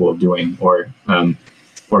capable of doing, or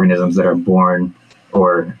organisms that are born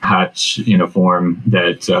or hatch in a form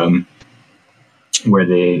that where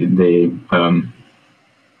they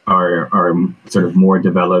are sort of more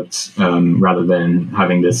developed, rather than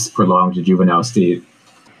having this prolonged juvenile state.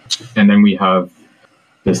 And then we have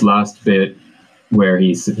this last bit where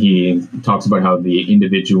he talks about how the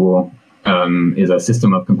individual is a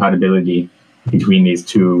system of compatibility between these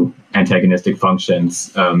two antagonistic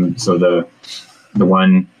functions. So the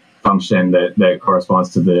one function that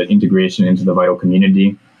corresponds to the integration into the vital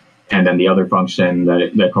community, and then the other function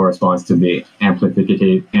that corresponds to the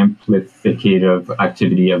amplificative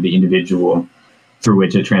activity of the individual, through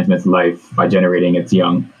which it transmits life by generating its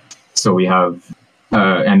young. So we have,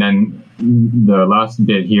 and then the last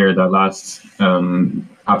bit here, the last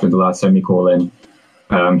after the last semicolon,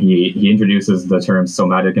 he introduces the terms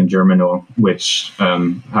somatic and germinal, which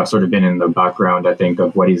have sort of been in the background, I think,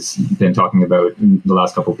 of what he's been talking about in the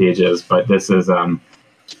last couple pages. But this is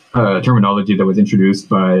terminology that was introduced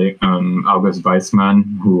by August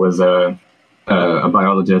Weismann, who was a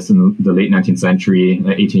biologist in the late 19th century,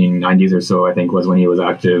 1890s or so, I think, was when he was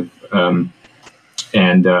active.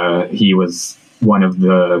 And he was one of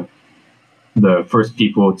the first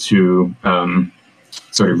people to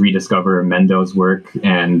sort of rediscover Mendel's work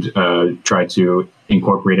and try to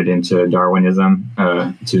incorporate it into Darwinism,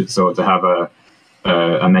 to have a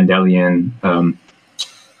Mendelian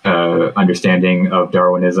understanding of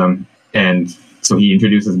Darwinism. And so he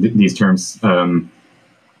introduces these terms,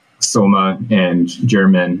 soma and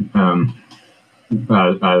germen,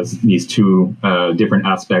 as these two different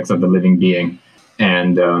aspects of the living being.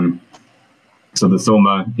 And so the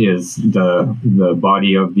soma is the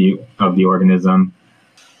body of the organism,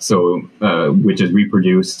 so which is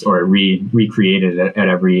reproduced or recreated at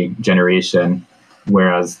every generation,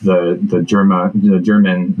 whereas the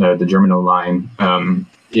germinal line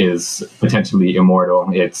is potentially immortal.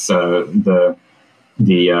 It's the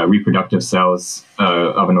reproductive cells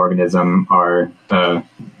of an organism are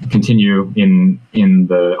continue in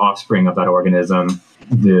the offspring of that organism.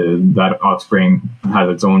 That offspring has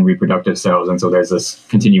its own reproductive cells, and so there's this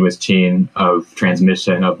continuous chain of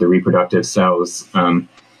transmission of the reproductive cells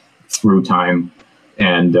through time,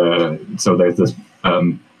 and so there's this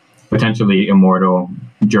potentially immortal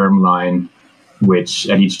germ line, which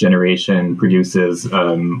at each generation produces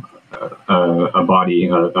a body,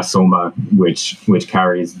 a soma, which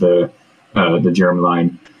carries the germ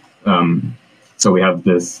line. So we have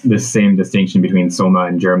this same distinction between soma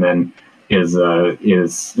and germen is what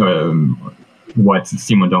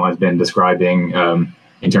Simondon has been describing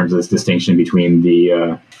in terms of this distinction between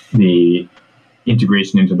the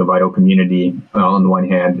integration into the vital community on the one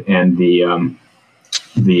hand, and the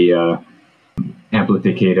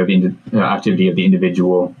amplificative activity of the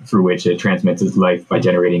individual, through which it transmits its life by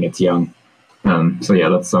generating its young. So yeah,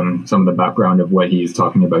 that's some of the background of what he's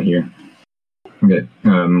talking about here. Okay.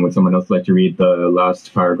 Would someone else like to read the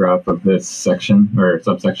last paragraph of this section, or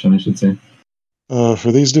subsection, I should say?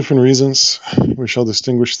 For these different reasons, we shall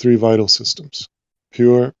distinguish three vital systems: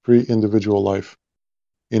 pure pre-individual life,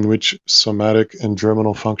 in which somatic and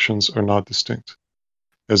germinal functions are not distinct,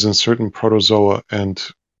 as in certain protozoa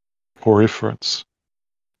and poriferance.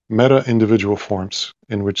 Meta-individual forms,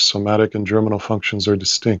 in which somatic and germinal functions are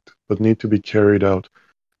distinct but need to be carried out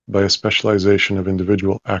by a specialization of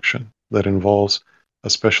individual action that involves a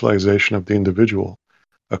specialization of the individual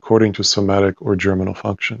according to somatic or germinal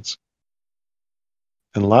functions.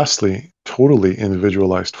 And lastly, totally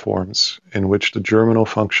individualized forms, in which the germinal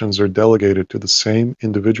functions are delegated to the same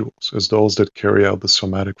individuals as those that carry out the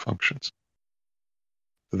somatic functions.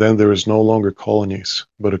 Then there is no longer colonies,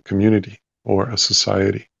 but a community or a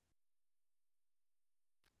society.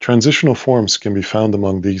 Transitional forms can be found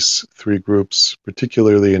among these three groups,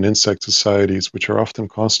 particularly in insect societies, which are often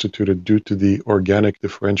constituted due to the organic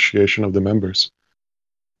differentiation of the members,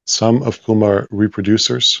 some of whom are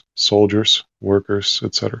reproducers, soldiers, workers,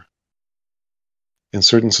 etc. In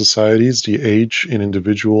certain societies, the age in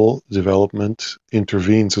individual development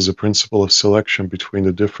intervenes as a principle of selection between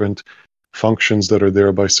the different functions that are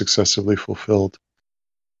thereby successively fulfilled,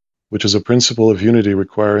 which is a principle of unity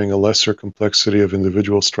requiring a lesser complexity of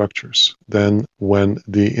individual structures than when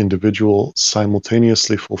the individual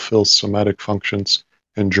simultaneously fulfills somatic functions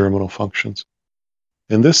and germinal functions.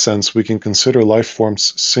 In this sense, we can consider life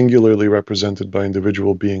forms singularly represented by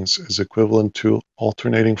individual beings as equivalent to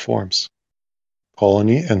alternating forms,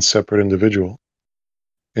 colony and separate individual,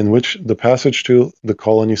 in which the passage to the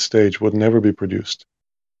colony stage would never be produced,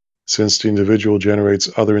 since the individual generates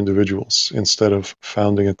other individuals instead of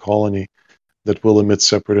founding a colony that will emit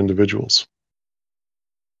separate individuals.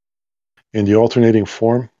 In the alternating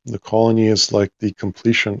form, the colony is like the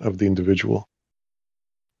completion of the individual.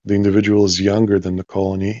 The individual is younger than the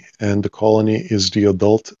colony, and the colony is the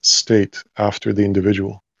adult state after the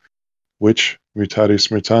individual, which, mutatis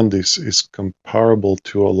mutandis, is comparable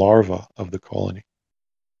to a larva of the colony.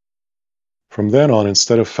 From then on,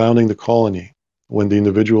 instead of founding the colony, when the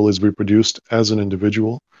individual is reproduced as an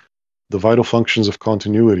individual, the vital functions of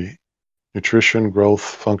continuity, nutrition, growth,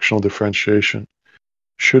 functional differentiation,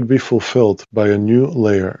 should be fulfilled by a new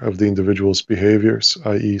layer of the individual's behaviors,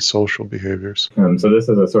 i.e. social behaviors. So this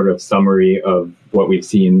is a sort of summary of what we've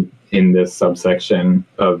seen in this subsection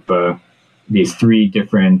of these three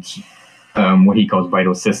different, what he calls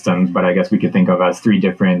vital systems, but I guess we could think of as three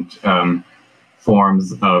different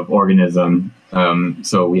forms of organism.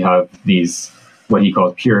 So we have these, what he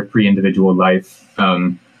calls pure pre-individual life,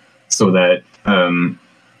 so that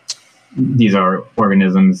these are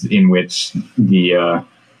organisms in which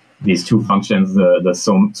these two functions, the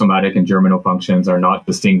somatic and germinal functions, are not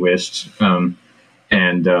distinguished,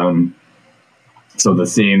 and so the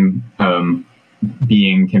same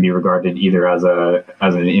being can be regarded either as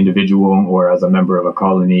an individual or as a member of a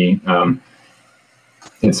colony.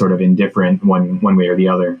 It's sort of indifferent one way or the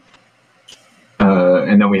other.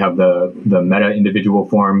 And then we have the meta-individual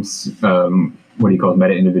forms, what he calls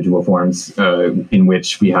meta-individual forms, in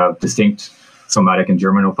which we have distinct somatic and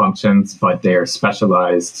germinal functions, but they are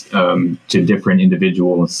specialized to different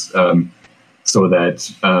individuals, so that,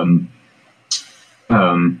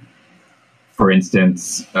 for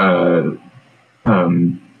instance,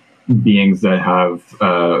 beings that have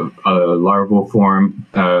a larval form,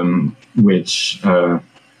 which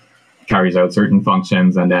carries out certain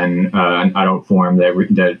functions, and then an adult form that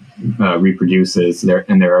reproduces. There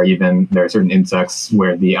are certain insects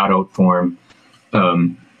where the adult form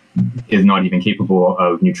is not even capable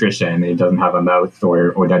of nutrition. It doesn't have a mouth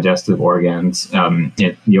or digestive organs.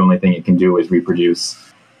 The only thing it can do is reproduce.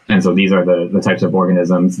 And so these are the types of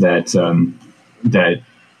organisms that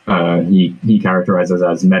he characterizes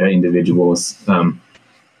as meta individuals.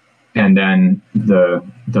 And then the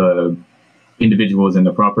individuals in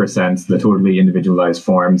the proper sense, the totally individualized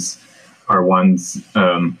forms, are ones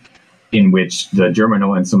in which the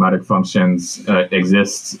germinal and somatic functions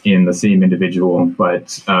exist in the same individual,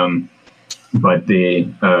 but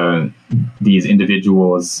these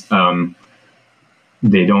individuals,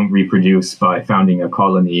 they don't reproduce by founding a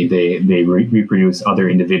colony. They reproduce other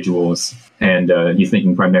individuals, and he's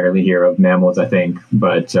thinking primarily here of mammals, I think,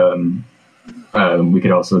 but we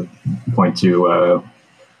could also point to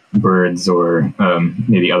birds or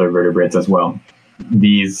maybe other vertebrates as well.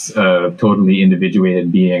 These totally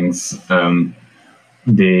individuated beings,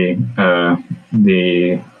 they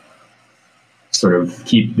sort of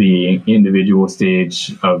keep the individual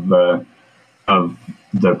stage of the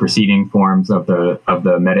preceding forms of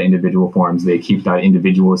the meta-individual forms. They keep that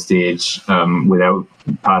individual stage without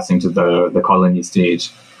passing to the colony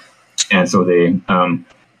stage, and so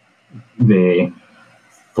they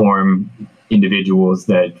form individuals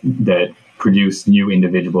that produce new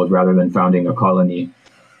individuals rather than founding a colony,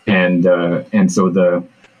 and so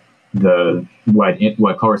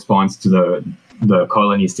what corresponds to the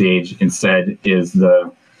colony stage instead is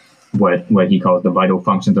the what he calls the vital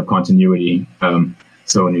functions of continuity.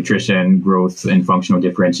 So nutrition, growth, and functional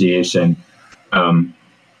differentiation,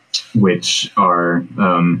 which are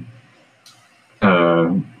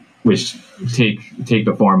which take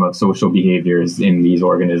the form of social behaviors in these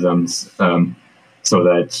organisms, so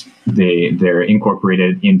that they're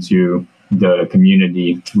incorporated into the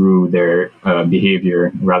community through their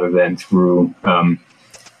behavior rather than through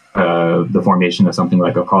the formation of something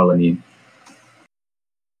like a colony.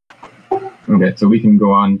 Okay, so we can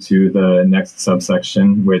go on to the next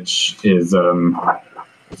subsection, which is, I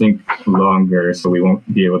think, longer, so we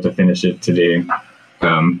won't be able to finish it today,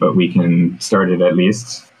 but we can start it at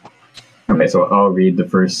least. Okay, so I'll read the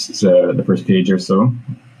first page or so.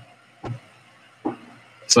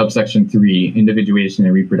 Subsection 3, individuation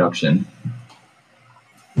and reproduction.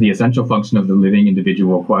 The essential function of the living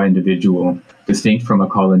individual qua individual, distinct from a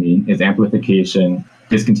colony, is amplification,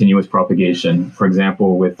 discontinuous propagation, for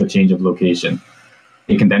example, with the change of location.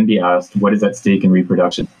 It can then be asked, what is at stake in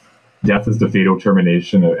reproduction? Death is the fatal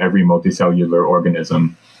termination of every multicellular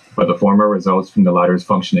organism, but the former results from the latter's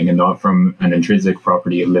functioning and not from an intrinsic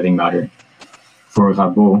property of living matter. For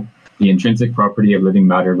Rabot, the intrinsic property of living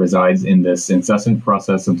matter resides in this incessant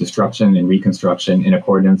process of destruction and reconstruction in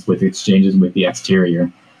accordance with exchanges with the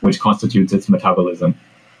exterior, which constitutes its metabolism.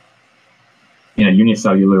 In a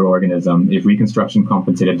unicellular organism, if reconstruction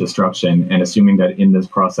compensated destruction, and assuming that in this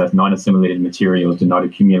process non-assimilated materials do not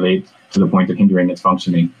accumulate to the point of hindering its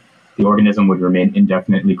functioning, the organism would remain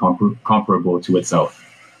indefinitely comparable to itself.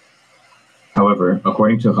 However,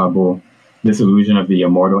 according to Rabot, this illusion of the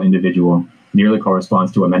immortal individual nearly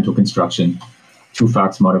corresponds to a mental construction. Two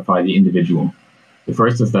facts modify the individual. The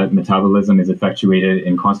first is that metabolism is effectuated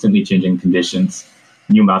in constantly changing conditions.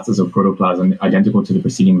 New masses of protoplasm identical to the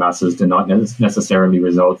preceding masses do not necessarily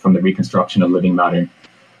result from the reconstruction of living matter.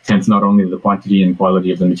 Hence, not only the quantity and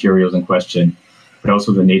quality of the materials in question, but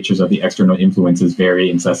also the natures of the external influences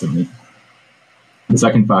vary incessantly. The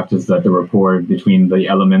second fact is that the rapport between the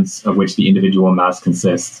elements of which the individual mass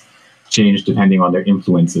consists change depending on their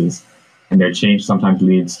influences, and their change sometimes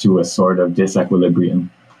leads to a sort of disequilibrium.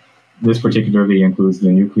 This particularly includes the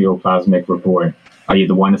nucleoplasmic rapport, i.e.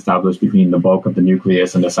 the one established between the bulk of the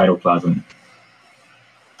nucleus and the cytoplasm.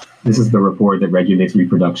 This is the rapport that regulates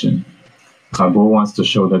reproduction. Rabot wants to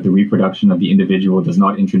show that the reproduction of the individual does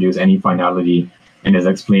not introduce any finality and is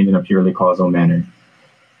explained in a purely causal manner.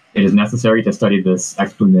 It is necessary to study this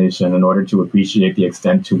explanation in order to appreciate the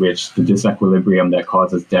extent to which the disequilibrium that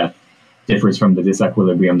causes death differs from the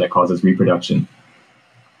disequilibrium that causes reproduction.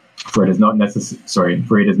 For it is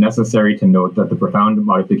necessary to note that the profound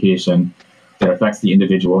modification that affects the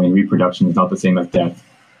individual in reproduction is not the same as death.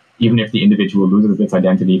 Even if the individual loses its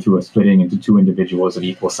identity through a splitting into two individuals of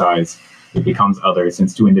equal size, it becomes other,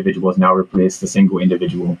 since two individuals now replace the single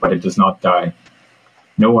individual, but it does not die.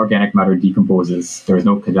 No organic matter decomposes, there is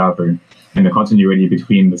no cadaver, and the continuity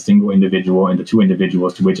between the single individual and the two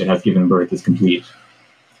individuals to which it has given birth is complete.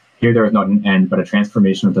 Here there is not an end, but a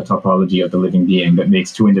transformation of the topology of the living being that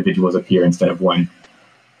makes two individuals appear instead of one.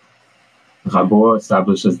 Rabot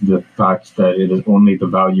establishes the fact that it is only the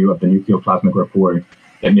value of the nucleoplasmic rapport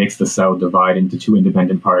that makes the cell divide into two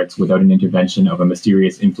independent parts without an intervention of a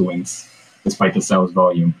mysterious influence, despite the cell's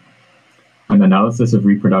volume. An analysis of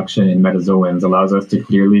reproduction in metazoans allows us to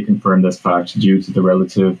clearly confirm this fact due to the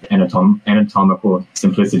relative anatomical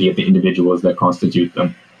simplicity of the individuals that constitute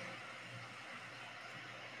them.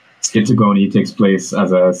 Schizogony takes place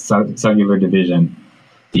as a cellular division.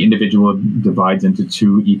 The individual divides into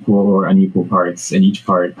two equal or unequal parts, and each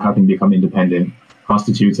part, having become independent,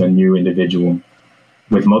 constitutes a new individual.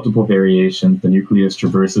 With multiple variations, the nucleus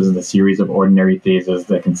traverses the series of ordinary phases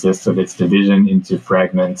that consists of its division into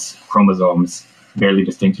fragments, chromosomes, barely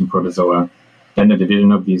distinct in protozoa, then the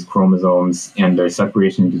division of these chromosomes and their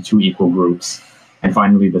separation into two equal groups, and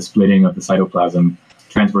finally the splitting of the cytoplasm,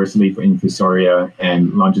 transversely for infusoria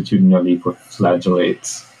and longitudinally for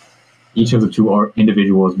flagellates. Each of the two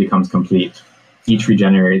individuals becomes complete. Each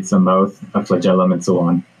regenerates a mouth, a flagellum, and so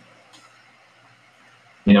on.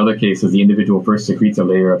 In other cases, the individual first secretes a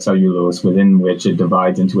layer of cellulose within which it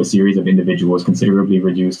divides into a series of individuals considerably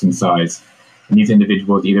reduced in size. And these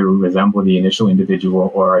individuals either resemble the initial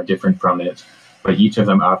individual or are different from it, but each of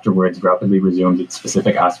them afterwards rapidly resumes its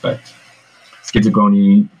specific aspect.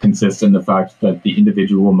 Schizogony consists in the fact that the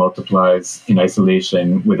individual multiplies in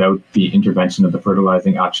isolation without the intervention of the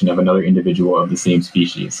fertilizing action of another individual of the same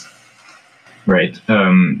species. Right.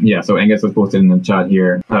 So Angus has posted in the chat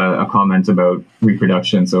here a comment about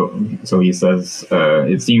reproduction. So he says,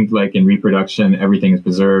 it seems like in reproduction, everything is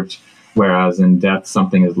preserved. whereas in death,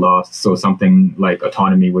 something is lost. So something like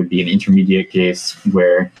autonomy would be an intermediate case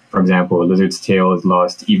where, for example, a lizard's tail is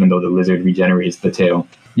lost even though the lizard regenerates the tail.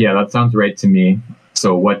 Yeah, that sounds right to me.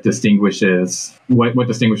 So what distinguishes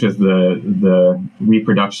the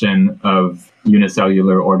reproduction of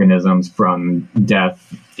unicellular organisms from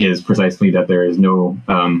death is precisely that there's no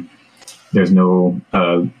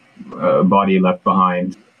body left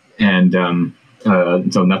behind, and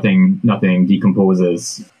so nothing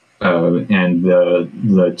decomposes, and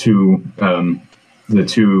the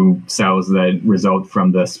two cells that result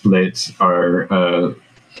from the split are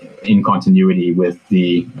in continuity with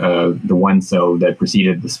the one cell that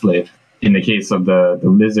preceded the split. In the case of the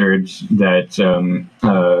lizard that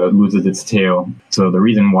loses its tail, so the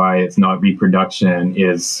reason why it's not reproduction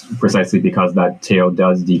is precisely because that tail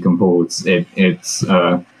does decompose.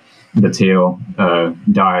 The tail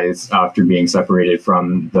dies after being separated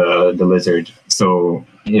from the lizard. So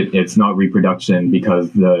it's not reproduction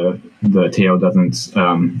because the tail doesn't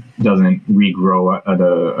regrow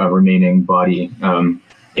a remaining body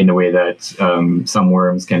in a way that some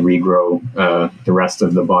worms can regrow the rest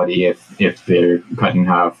of the body if they're cut in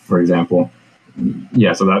half, for example.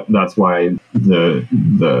 Yeah, so that's why the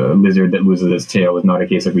lizard that loses its tail is not a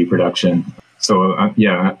case of reproduction. So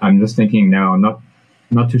yeah, I'm just thinking now, I'm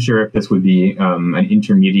not too sure if this would be an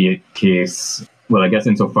intermediate case. Well, I guess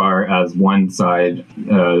insofar as one side,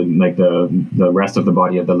 like the rest of the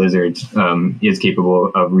body of the lizard, is capable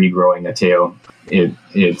of regrowing a tail,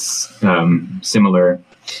 it's similar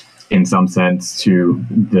in some sense to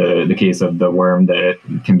the case of the worm that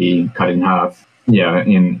can be cut in half. Yeah,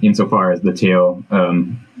 insofar as the tail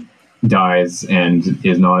dies and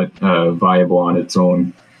is not viable on its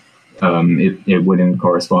own, it wouldn't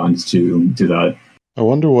correspond to that. I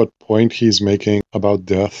wonder what point he's making about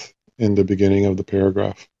death in the beginning of the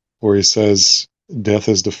paragraph, where he says death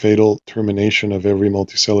is the fatal termination of every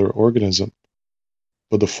multicellular organism,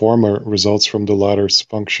 but the former results from the latter's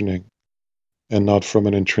functioning and not from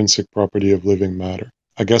an intrinsic property of living matter.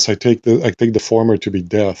 I guess I take the former to be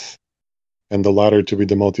death and the latter to be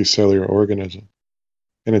the multicellular organism.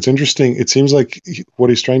 And it's interesting, it seems like what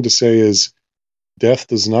he's trying to say is death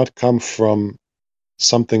does not come from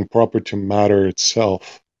something proper to matter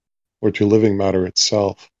itself or to living matter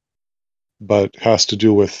itself, but has to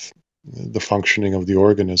do with the functioning of the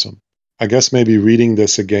organism. I guess maybe reading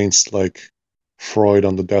this against like Freud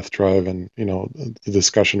on the death drive and, the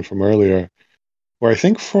discussion from earlier, where I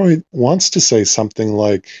think Freud wants to say something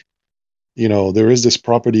like, there is this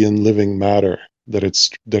property in living matter that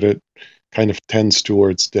it kind of tends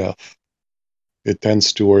towards death. It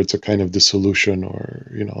tends towards a kind of dissolution or,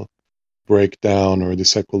 breakdown or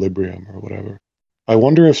disequilibrium or whatever. I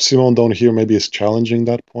wonder if Simondon here maybe is challenging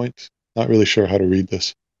that point. Not really sure how to read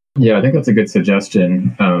this. Yeah, I think that's a good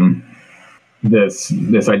suggestion. This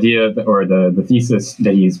idea or the thesis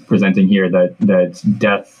that he's presenting here that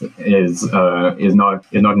death is not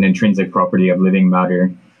an intrinsic property of living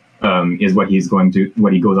matter is what he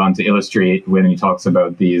goes on to illustrate when he talks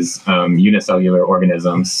about these unicellular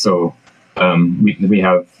organisms. So we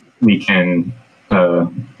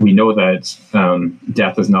know that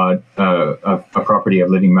death is not a property of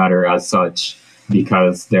living matter as such,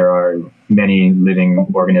 because there are many living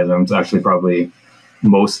organisms, actually probably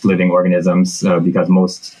most living organisms, because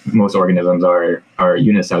most organisms are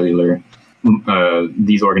unicellular.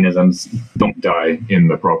 These organisms don't die in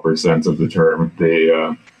the proper sense of the term.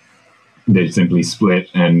 They simply split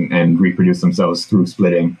and reproduce themselves through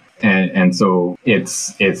splitting. And so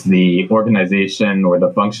it's the organization or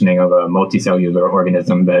the functioning of a multicellular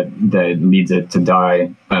organism that leads it to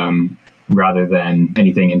die, rather than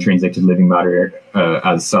anything intrinsic to living matter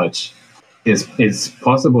as such. It's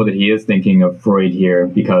possible that he is thinking of Freud here,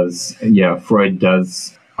 because Freud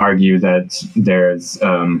does argue that there's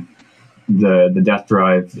the death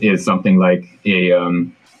drive is something like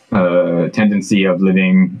a tendency of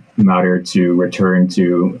living matter to return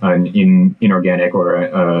to an inorganic or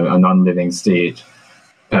a non-living state,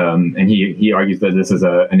 and he argues that this is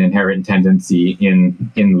an inherent tendency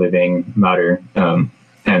in living matter,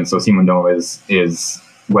 and so Simondon is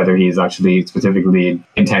whether he's actually specifically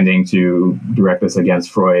intending to direct this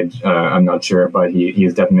against Freud, I'm not sure, but he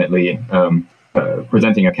is definitely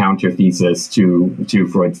presenting a counter thesis to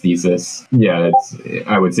Freud's thesis. Yeah,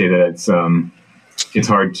 I would say that it's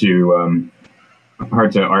hard to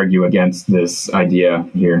argue against this idea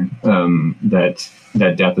here, that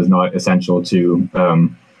death is not essential to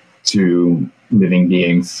living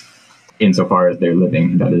beings insofar as they're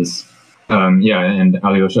living, that is. And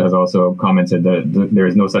Alyosha has also commented that there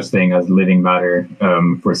is no such thing as living matter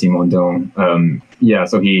for Simondon.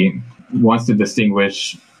 So he wants to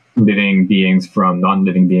distinguish living beings from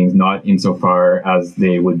non-living beings, not insofar as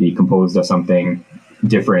they would be composed of something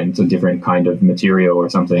different, a different kind of material or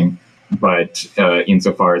something, but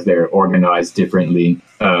insofar as they're organized differently.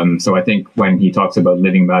 So I think when he talks about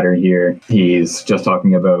living matter here, he's just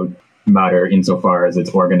talking about matter insofar as it's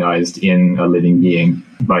organized in a living being.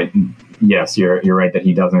 But yes, you're right that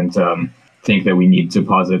he doesn't think that we need to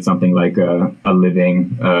posit something like a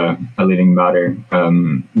living matter,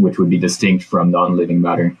 which would be distinct from non-living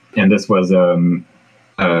matter. And this was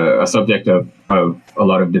a subject of a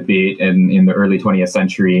lot of debate in the early 20th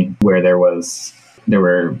century, where there were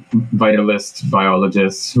vitalist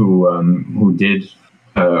biologists who did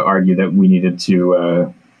argue that we needed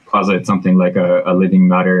to posit something like a living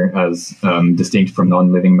matter as distinct from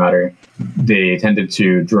non-living matter. They tended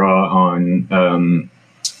to draw on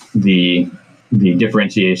the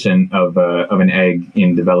differentiation of an egg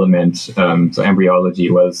in development. So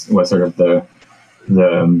embryology was sort of the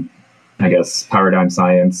I guess paradigm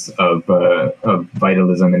science of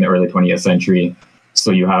vitalism in the early 20th century.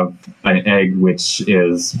 So you have an egg which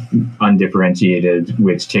is undifferentiated,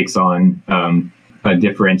 which takes on a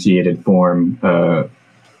differentiated form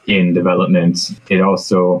in development. It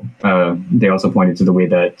also they also pointed to the way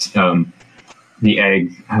that the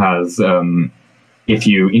egg has, if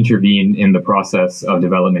you intervene in the process of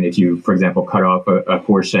development, if you, for example, cut off a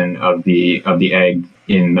portion of the egg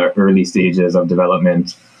in the early stages of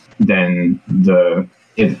development, then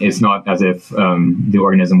it's not as if the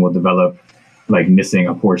organism will develop like missing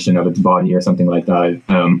a portion of its body or something like that.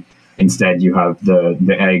 Instead, you have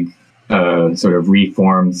the egg sort of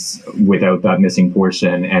reforms without that missing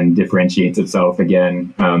portion and differentiates itself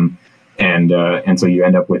again, and so you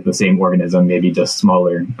end up with the same organism, maybe just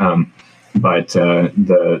smaller. But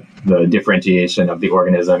the differentiation of the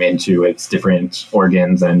organism into its different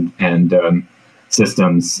organs and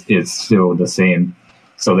systems is still the same.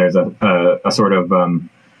 So there's a sort of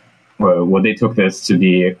well, they took this to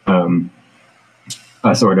be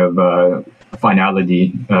a sort of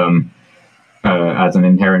finality as an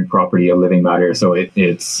inherent property of living matter. So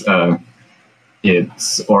it's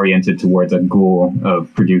oriented towards a goal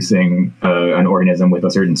of producing an organism with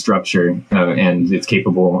a certain structure, and it's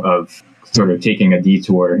capable of sort of taking a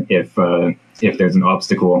detour if there's an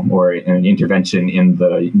obstacle or an intervention in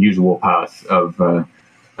the usual path of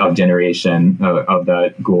generation of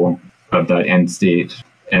that goal, of that end state.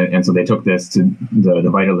 And so they took this to the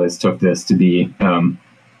vitalists took this to be an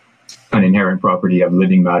inherent property of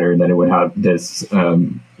living matter, that it would have this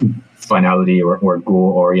finality or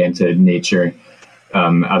goal-oriented nature,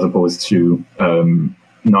 as opposed to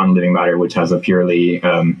non-living matter, which has a purely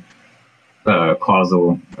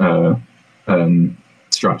causal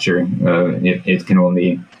structure. It can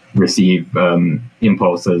only receive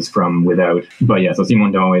impulses from without. But yeah, so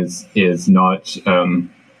Simondon is not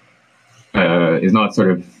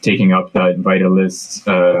sort of taking up that vitalist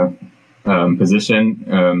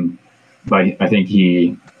position, but I think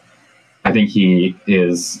he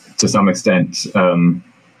is to some extent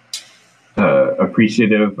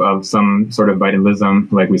appreciative of some sort of vitalism,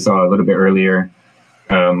 like we saw a little bit earlier.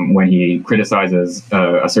 When he criticizes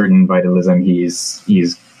a certain vitalism,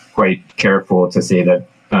 he's quite careful to say that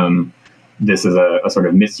this is a sort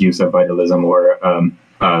of misuse of vitalism, or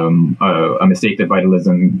a mistake that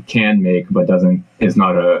vitalism can make, but is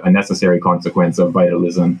not a necessary consequence of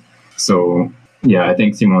vitalism. So yeah, I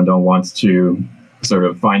think Simondon wants to sort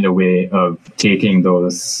of find a way of taking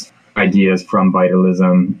those ideas from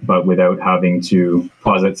vitalism, but without having to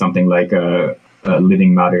posit something like a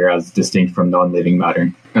living matter as distinct from non-living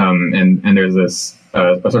matter. And there's this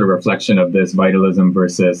a sort of reflection of this vitalism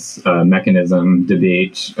versus mechanism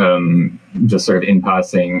debate, just sort of in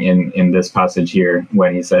passing in this passage here,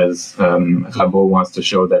 when he says Rabot wants to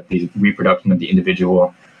show that the reproduction of the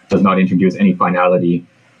individual does not introduce any finality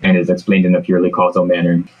and is explained in a purely causal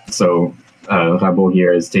manner. So Rabot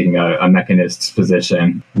here is taking a mechanist's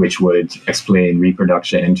position, which would explain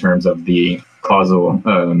reproduction in terms of the causal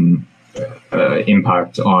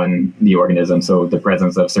impact on the organism. So the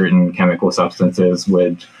presence of certain chemical substances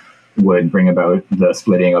would bring about the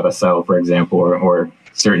splitting of a cell, for example, or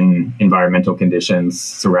certain environmental conditions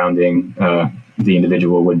surrounding the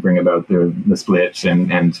individual would bring about the split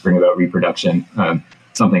and bring about reproduction,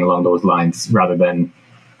 something along those lines, rather than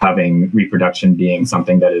having reproduction being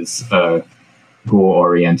something that is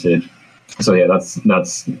goal-oriented. So yeah,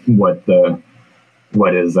 that's what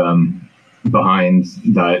is behind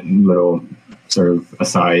that little sort of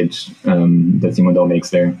aside that Simondon makes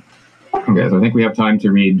there. Okay, so I think we have time to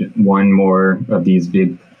read one more of these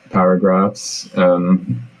big paragraphs,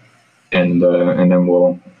 and then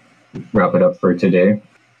we'll wrap it up for today.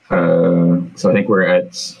 So I think we're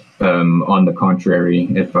at on the contrary,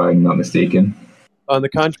 if I'm not mistaken. On the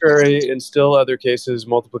contrary, in still other cases,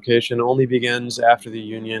 multiplication only begins after the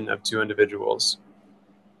union of two individuals.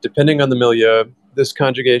 Depending on the milieu, this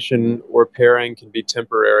conjugation or pairing can be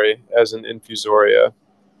temporary, as in infusoria.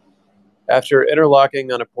 After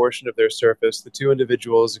interlocking on a portion of their surface, the two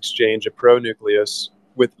individuals exchange a pronucleus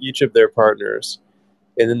with each of their partners,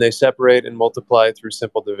 and then they separate and multiply through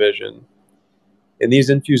simple division. In these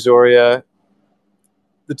infusoria,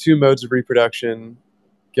 the two modes of reproduction,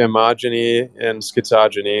 gamogeny and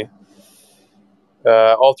schizogeny,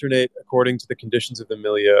 alternate according to the conditions of the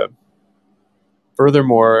milieu.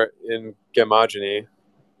 Furthermore, in gamogeny,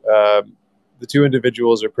 the two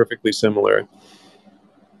individuals are perfectly similar.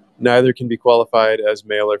 Neither can be qualified as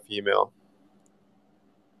male or female.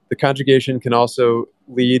 The conjugation can also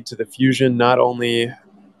lead to the fusion not only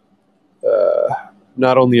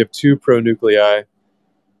of two pronuclei,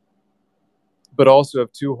 but also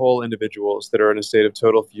of two whole individuals that are in a state of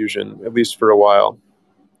total fusion, at least for a while.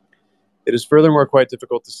 It is furthermore quite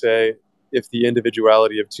difficult to say if the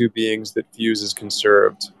individuality of two beings that fuse is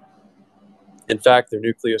conserved. In fact, their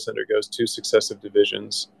nucleus undergoes two successive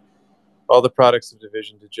divisions. All the products of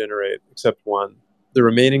division degenerate, except one. The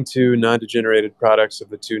remaining two non-degenerated products of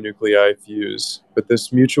the two nuclei fuse, but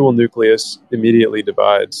this mutual nucleus immediately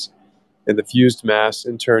divides, and the fused mass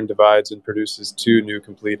in turn divides and produces two new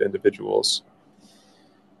complete individuals.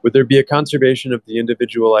 Would there be a conservation of the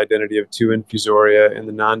individual identity of two infusoria in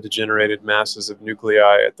the non-degenerated masses of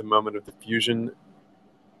nuclei at the moment of the fusion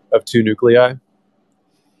of two nuclei?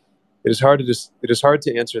 It is hard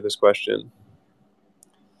to answer this question.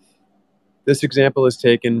 This example is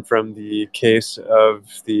taken from the case of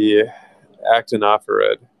the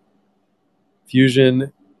actinophorid.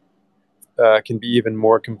 Fusion can be even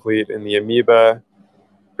more complete in the amoeba,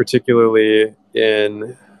 particularly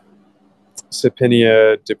in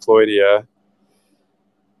Cypinnia diploidea,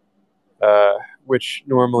 which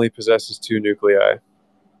normally possesses two nuclei.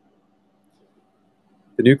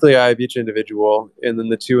 The nuclei of each individual and then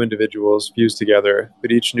the two individuals fuse together,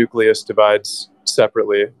 but each nucleus divides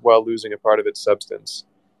separately while losing a part of its substance.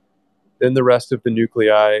 Then the rest of the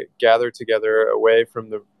nuclei gather together away from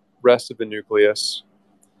the rest of the nucleus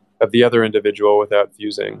of the other individual without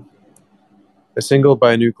fusing. A single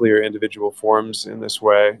binuclear individual forms in this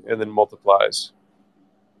way and then multiplies.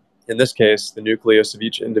 In this case, the nucleus of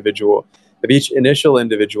each initial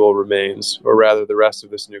individual remains, or rather the rest of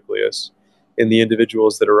this nucleus, in the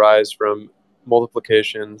individuals that arise from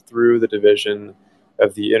multiplication through the division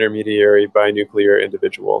of the intermediary binuclear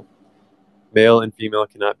individual. Male and female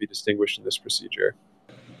cannot be distinguished in this procedure.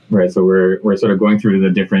 Right, so we're sort of going through the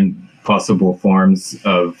different possible forms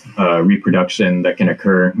of reproduction that can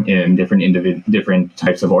occur in different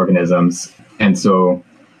types of organisms. And so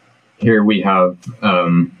here we have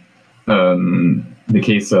the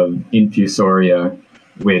case of infusoria,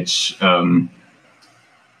 which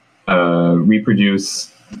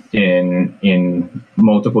reproduce in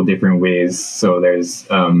multiple different ways. So there's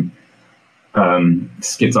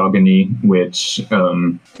schizogony, which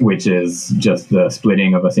is just the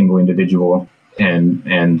splitting of a single individual and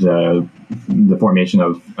the formation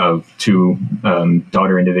of two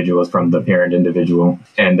daughter individuals from the parent individual.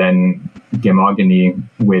 And then gamogony,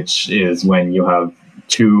 which is when you have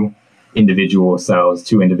two individual cells,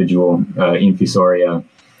 two individual infusoria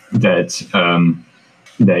that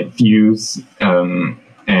fuse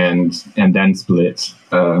and then split,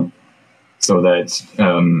 so that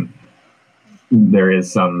there is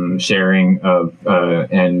some sharing of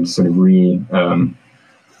and sort of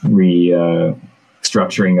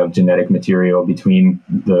structuring of genetic material between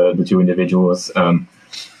the two individuals,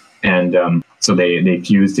 so they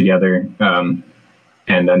fuse together,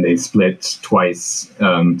 and then they split twice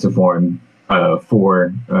to form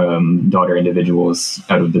four daughter individuals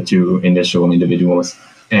out of the two initial individuals.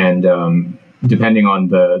 And depending on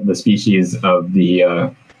the species of the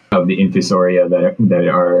infusoria that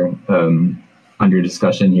are under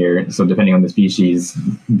discussion here, so depending on the species,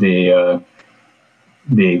 they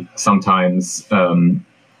sometimes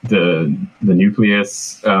the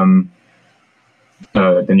nucleus, the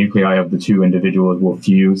nuclei of the two individuals will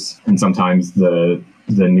fuse, and sometimes the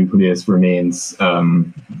nucleus remains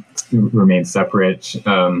separate,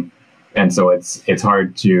 and so it's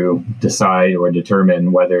hard to decide or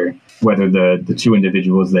determine whether the two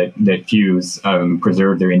individuals that fuse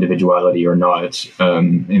preserve their individuality or not.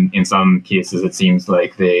 In some cases, it seems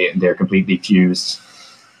like they're completely fused,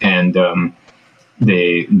 and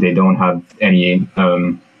they don't have any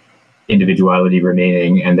individuality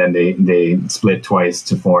remaining, and then they split twice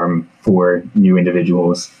to form four new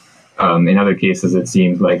individuals. in other cases, it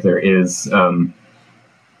seems like there is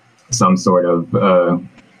some sort of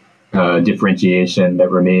differentiation that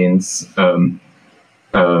remains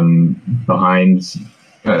behind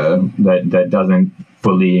that doesn't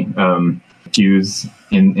fully fuse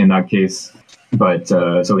in that case. But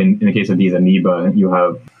so in the case of these amoeba, you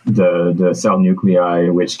have the cell nuclei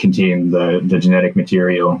which contain the genetic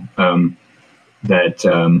material that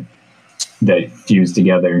fuse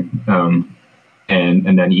together, and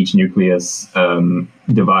then each nucleus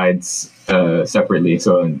divides separately.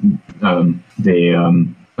 So they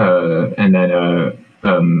and then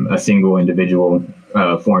a single individual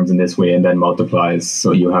forms in this way and then multiplies.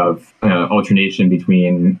 So you have alternation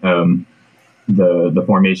between the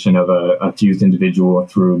formation of a fused individual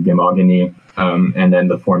through gamogamy, and then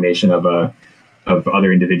the formation of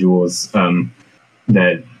other individuals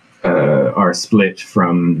that are split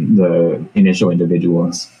from the initial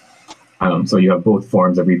individuals. So you have both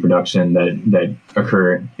forms of reproduction that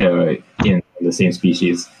occur in the same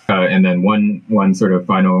species. And then one sort of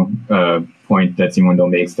final point that Simondo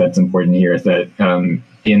makes that's important here is that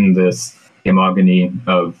in this gamogamy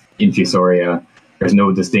of Infusoria, there's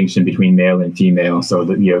no distinction between male and female. So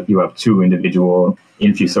that you have two individual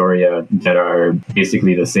Infusoria that are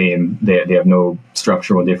basically the same. They have no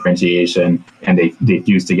structural differentiation, and they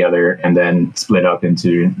fuse together and then split up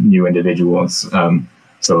into new individuals.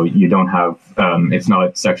 So you don't have, it's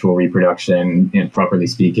not sexual reproduction, properly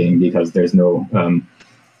speaking, because there's no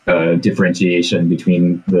differentiation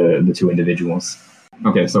between the two individuals.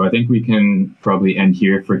 Okay, so I think we can probably end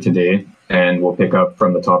here for today, and we'll pick up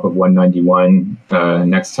from the top of 191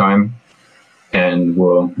 next time, and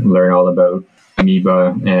we'll learn all about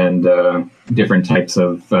amoeba and different types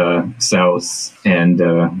of cells and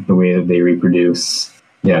the way that they reproduce.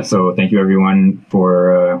 Yeah, so thank you everyone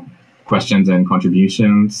for questions and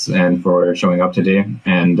contributions and for showing up today,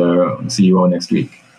 and see you all next week.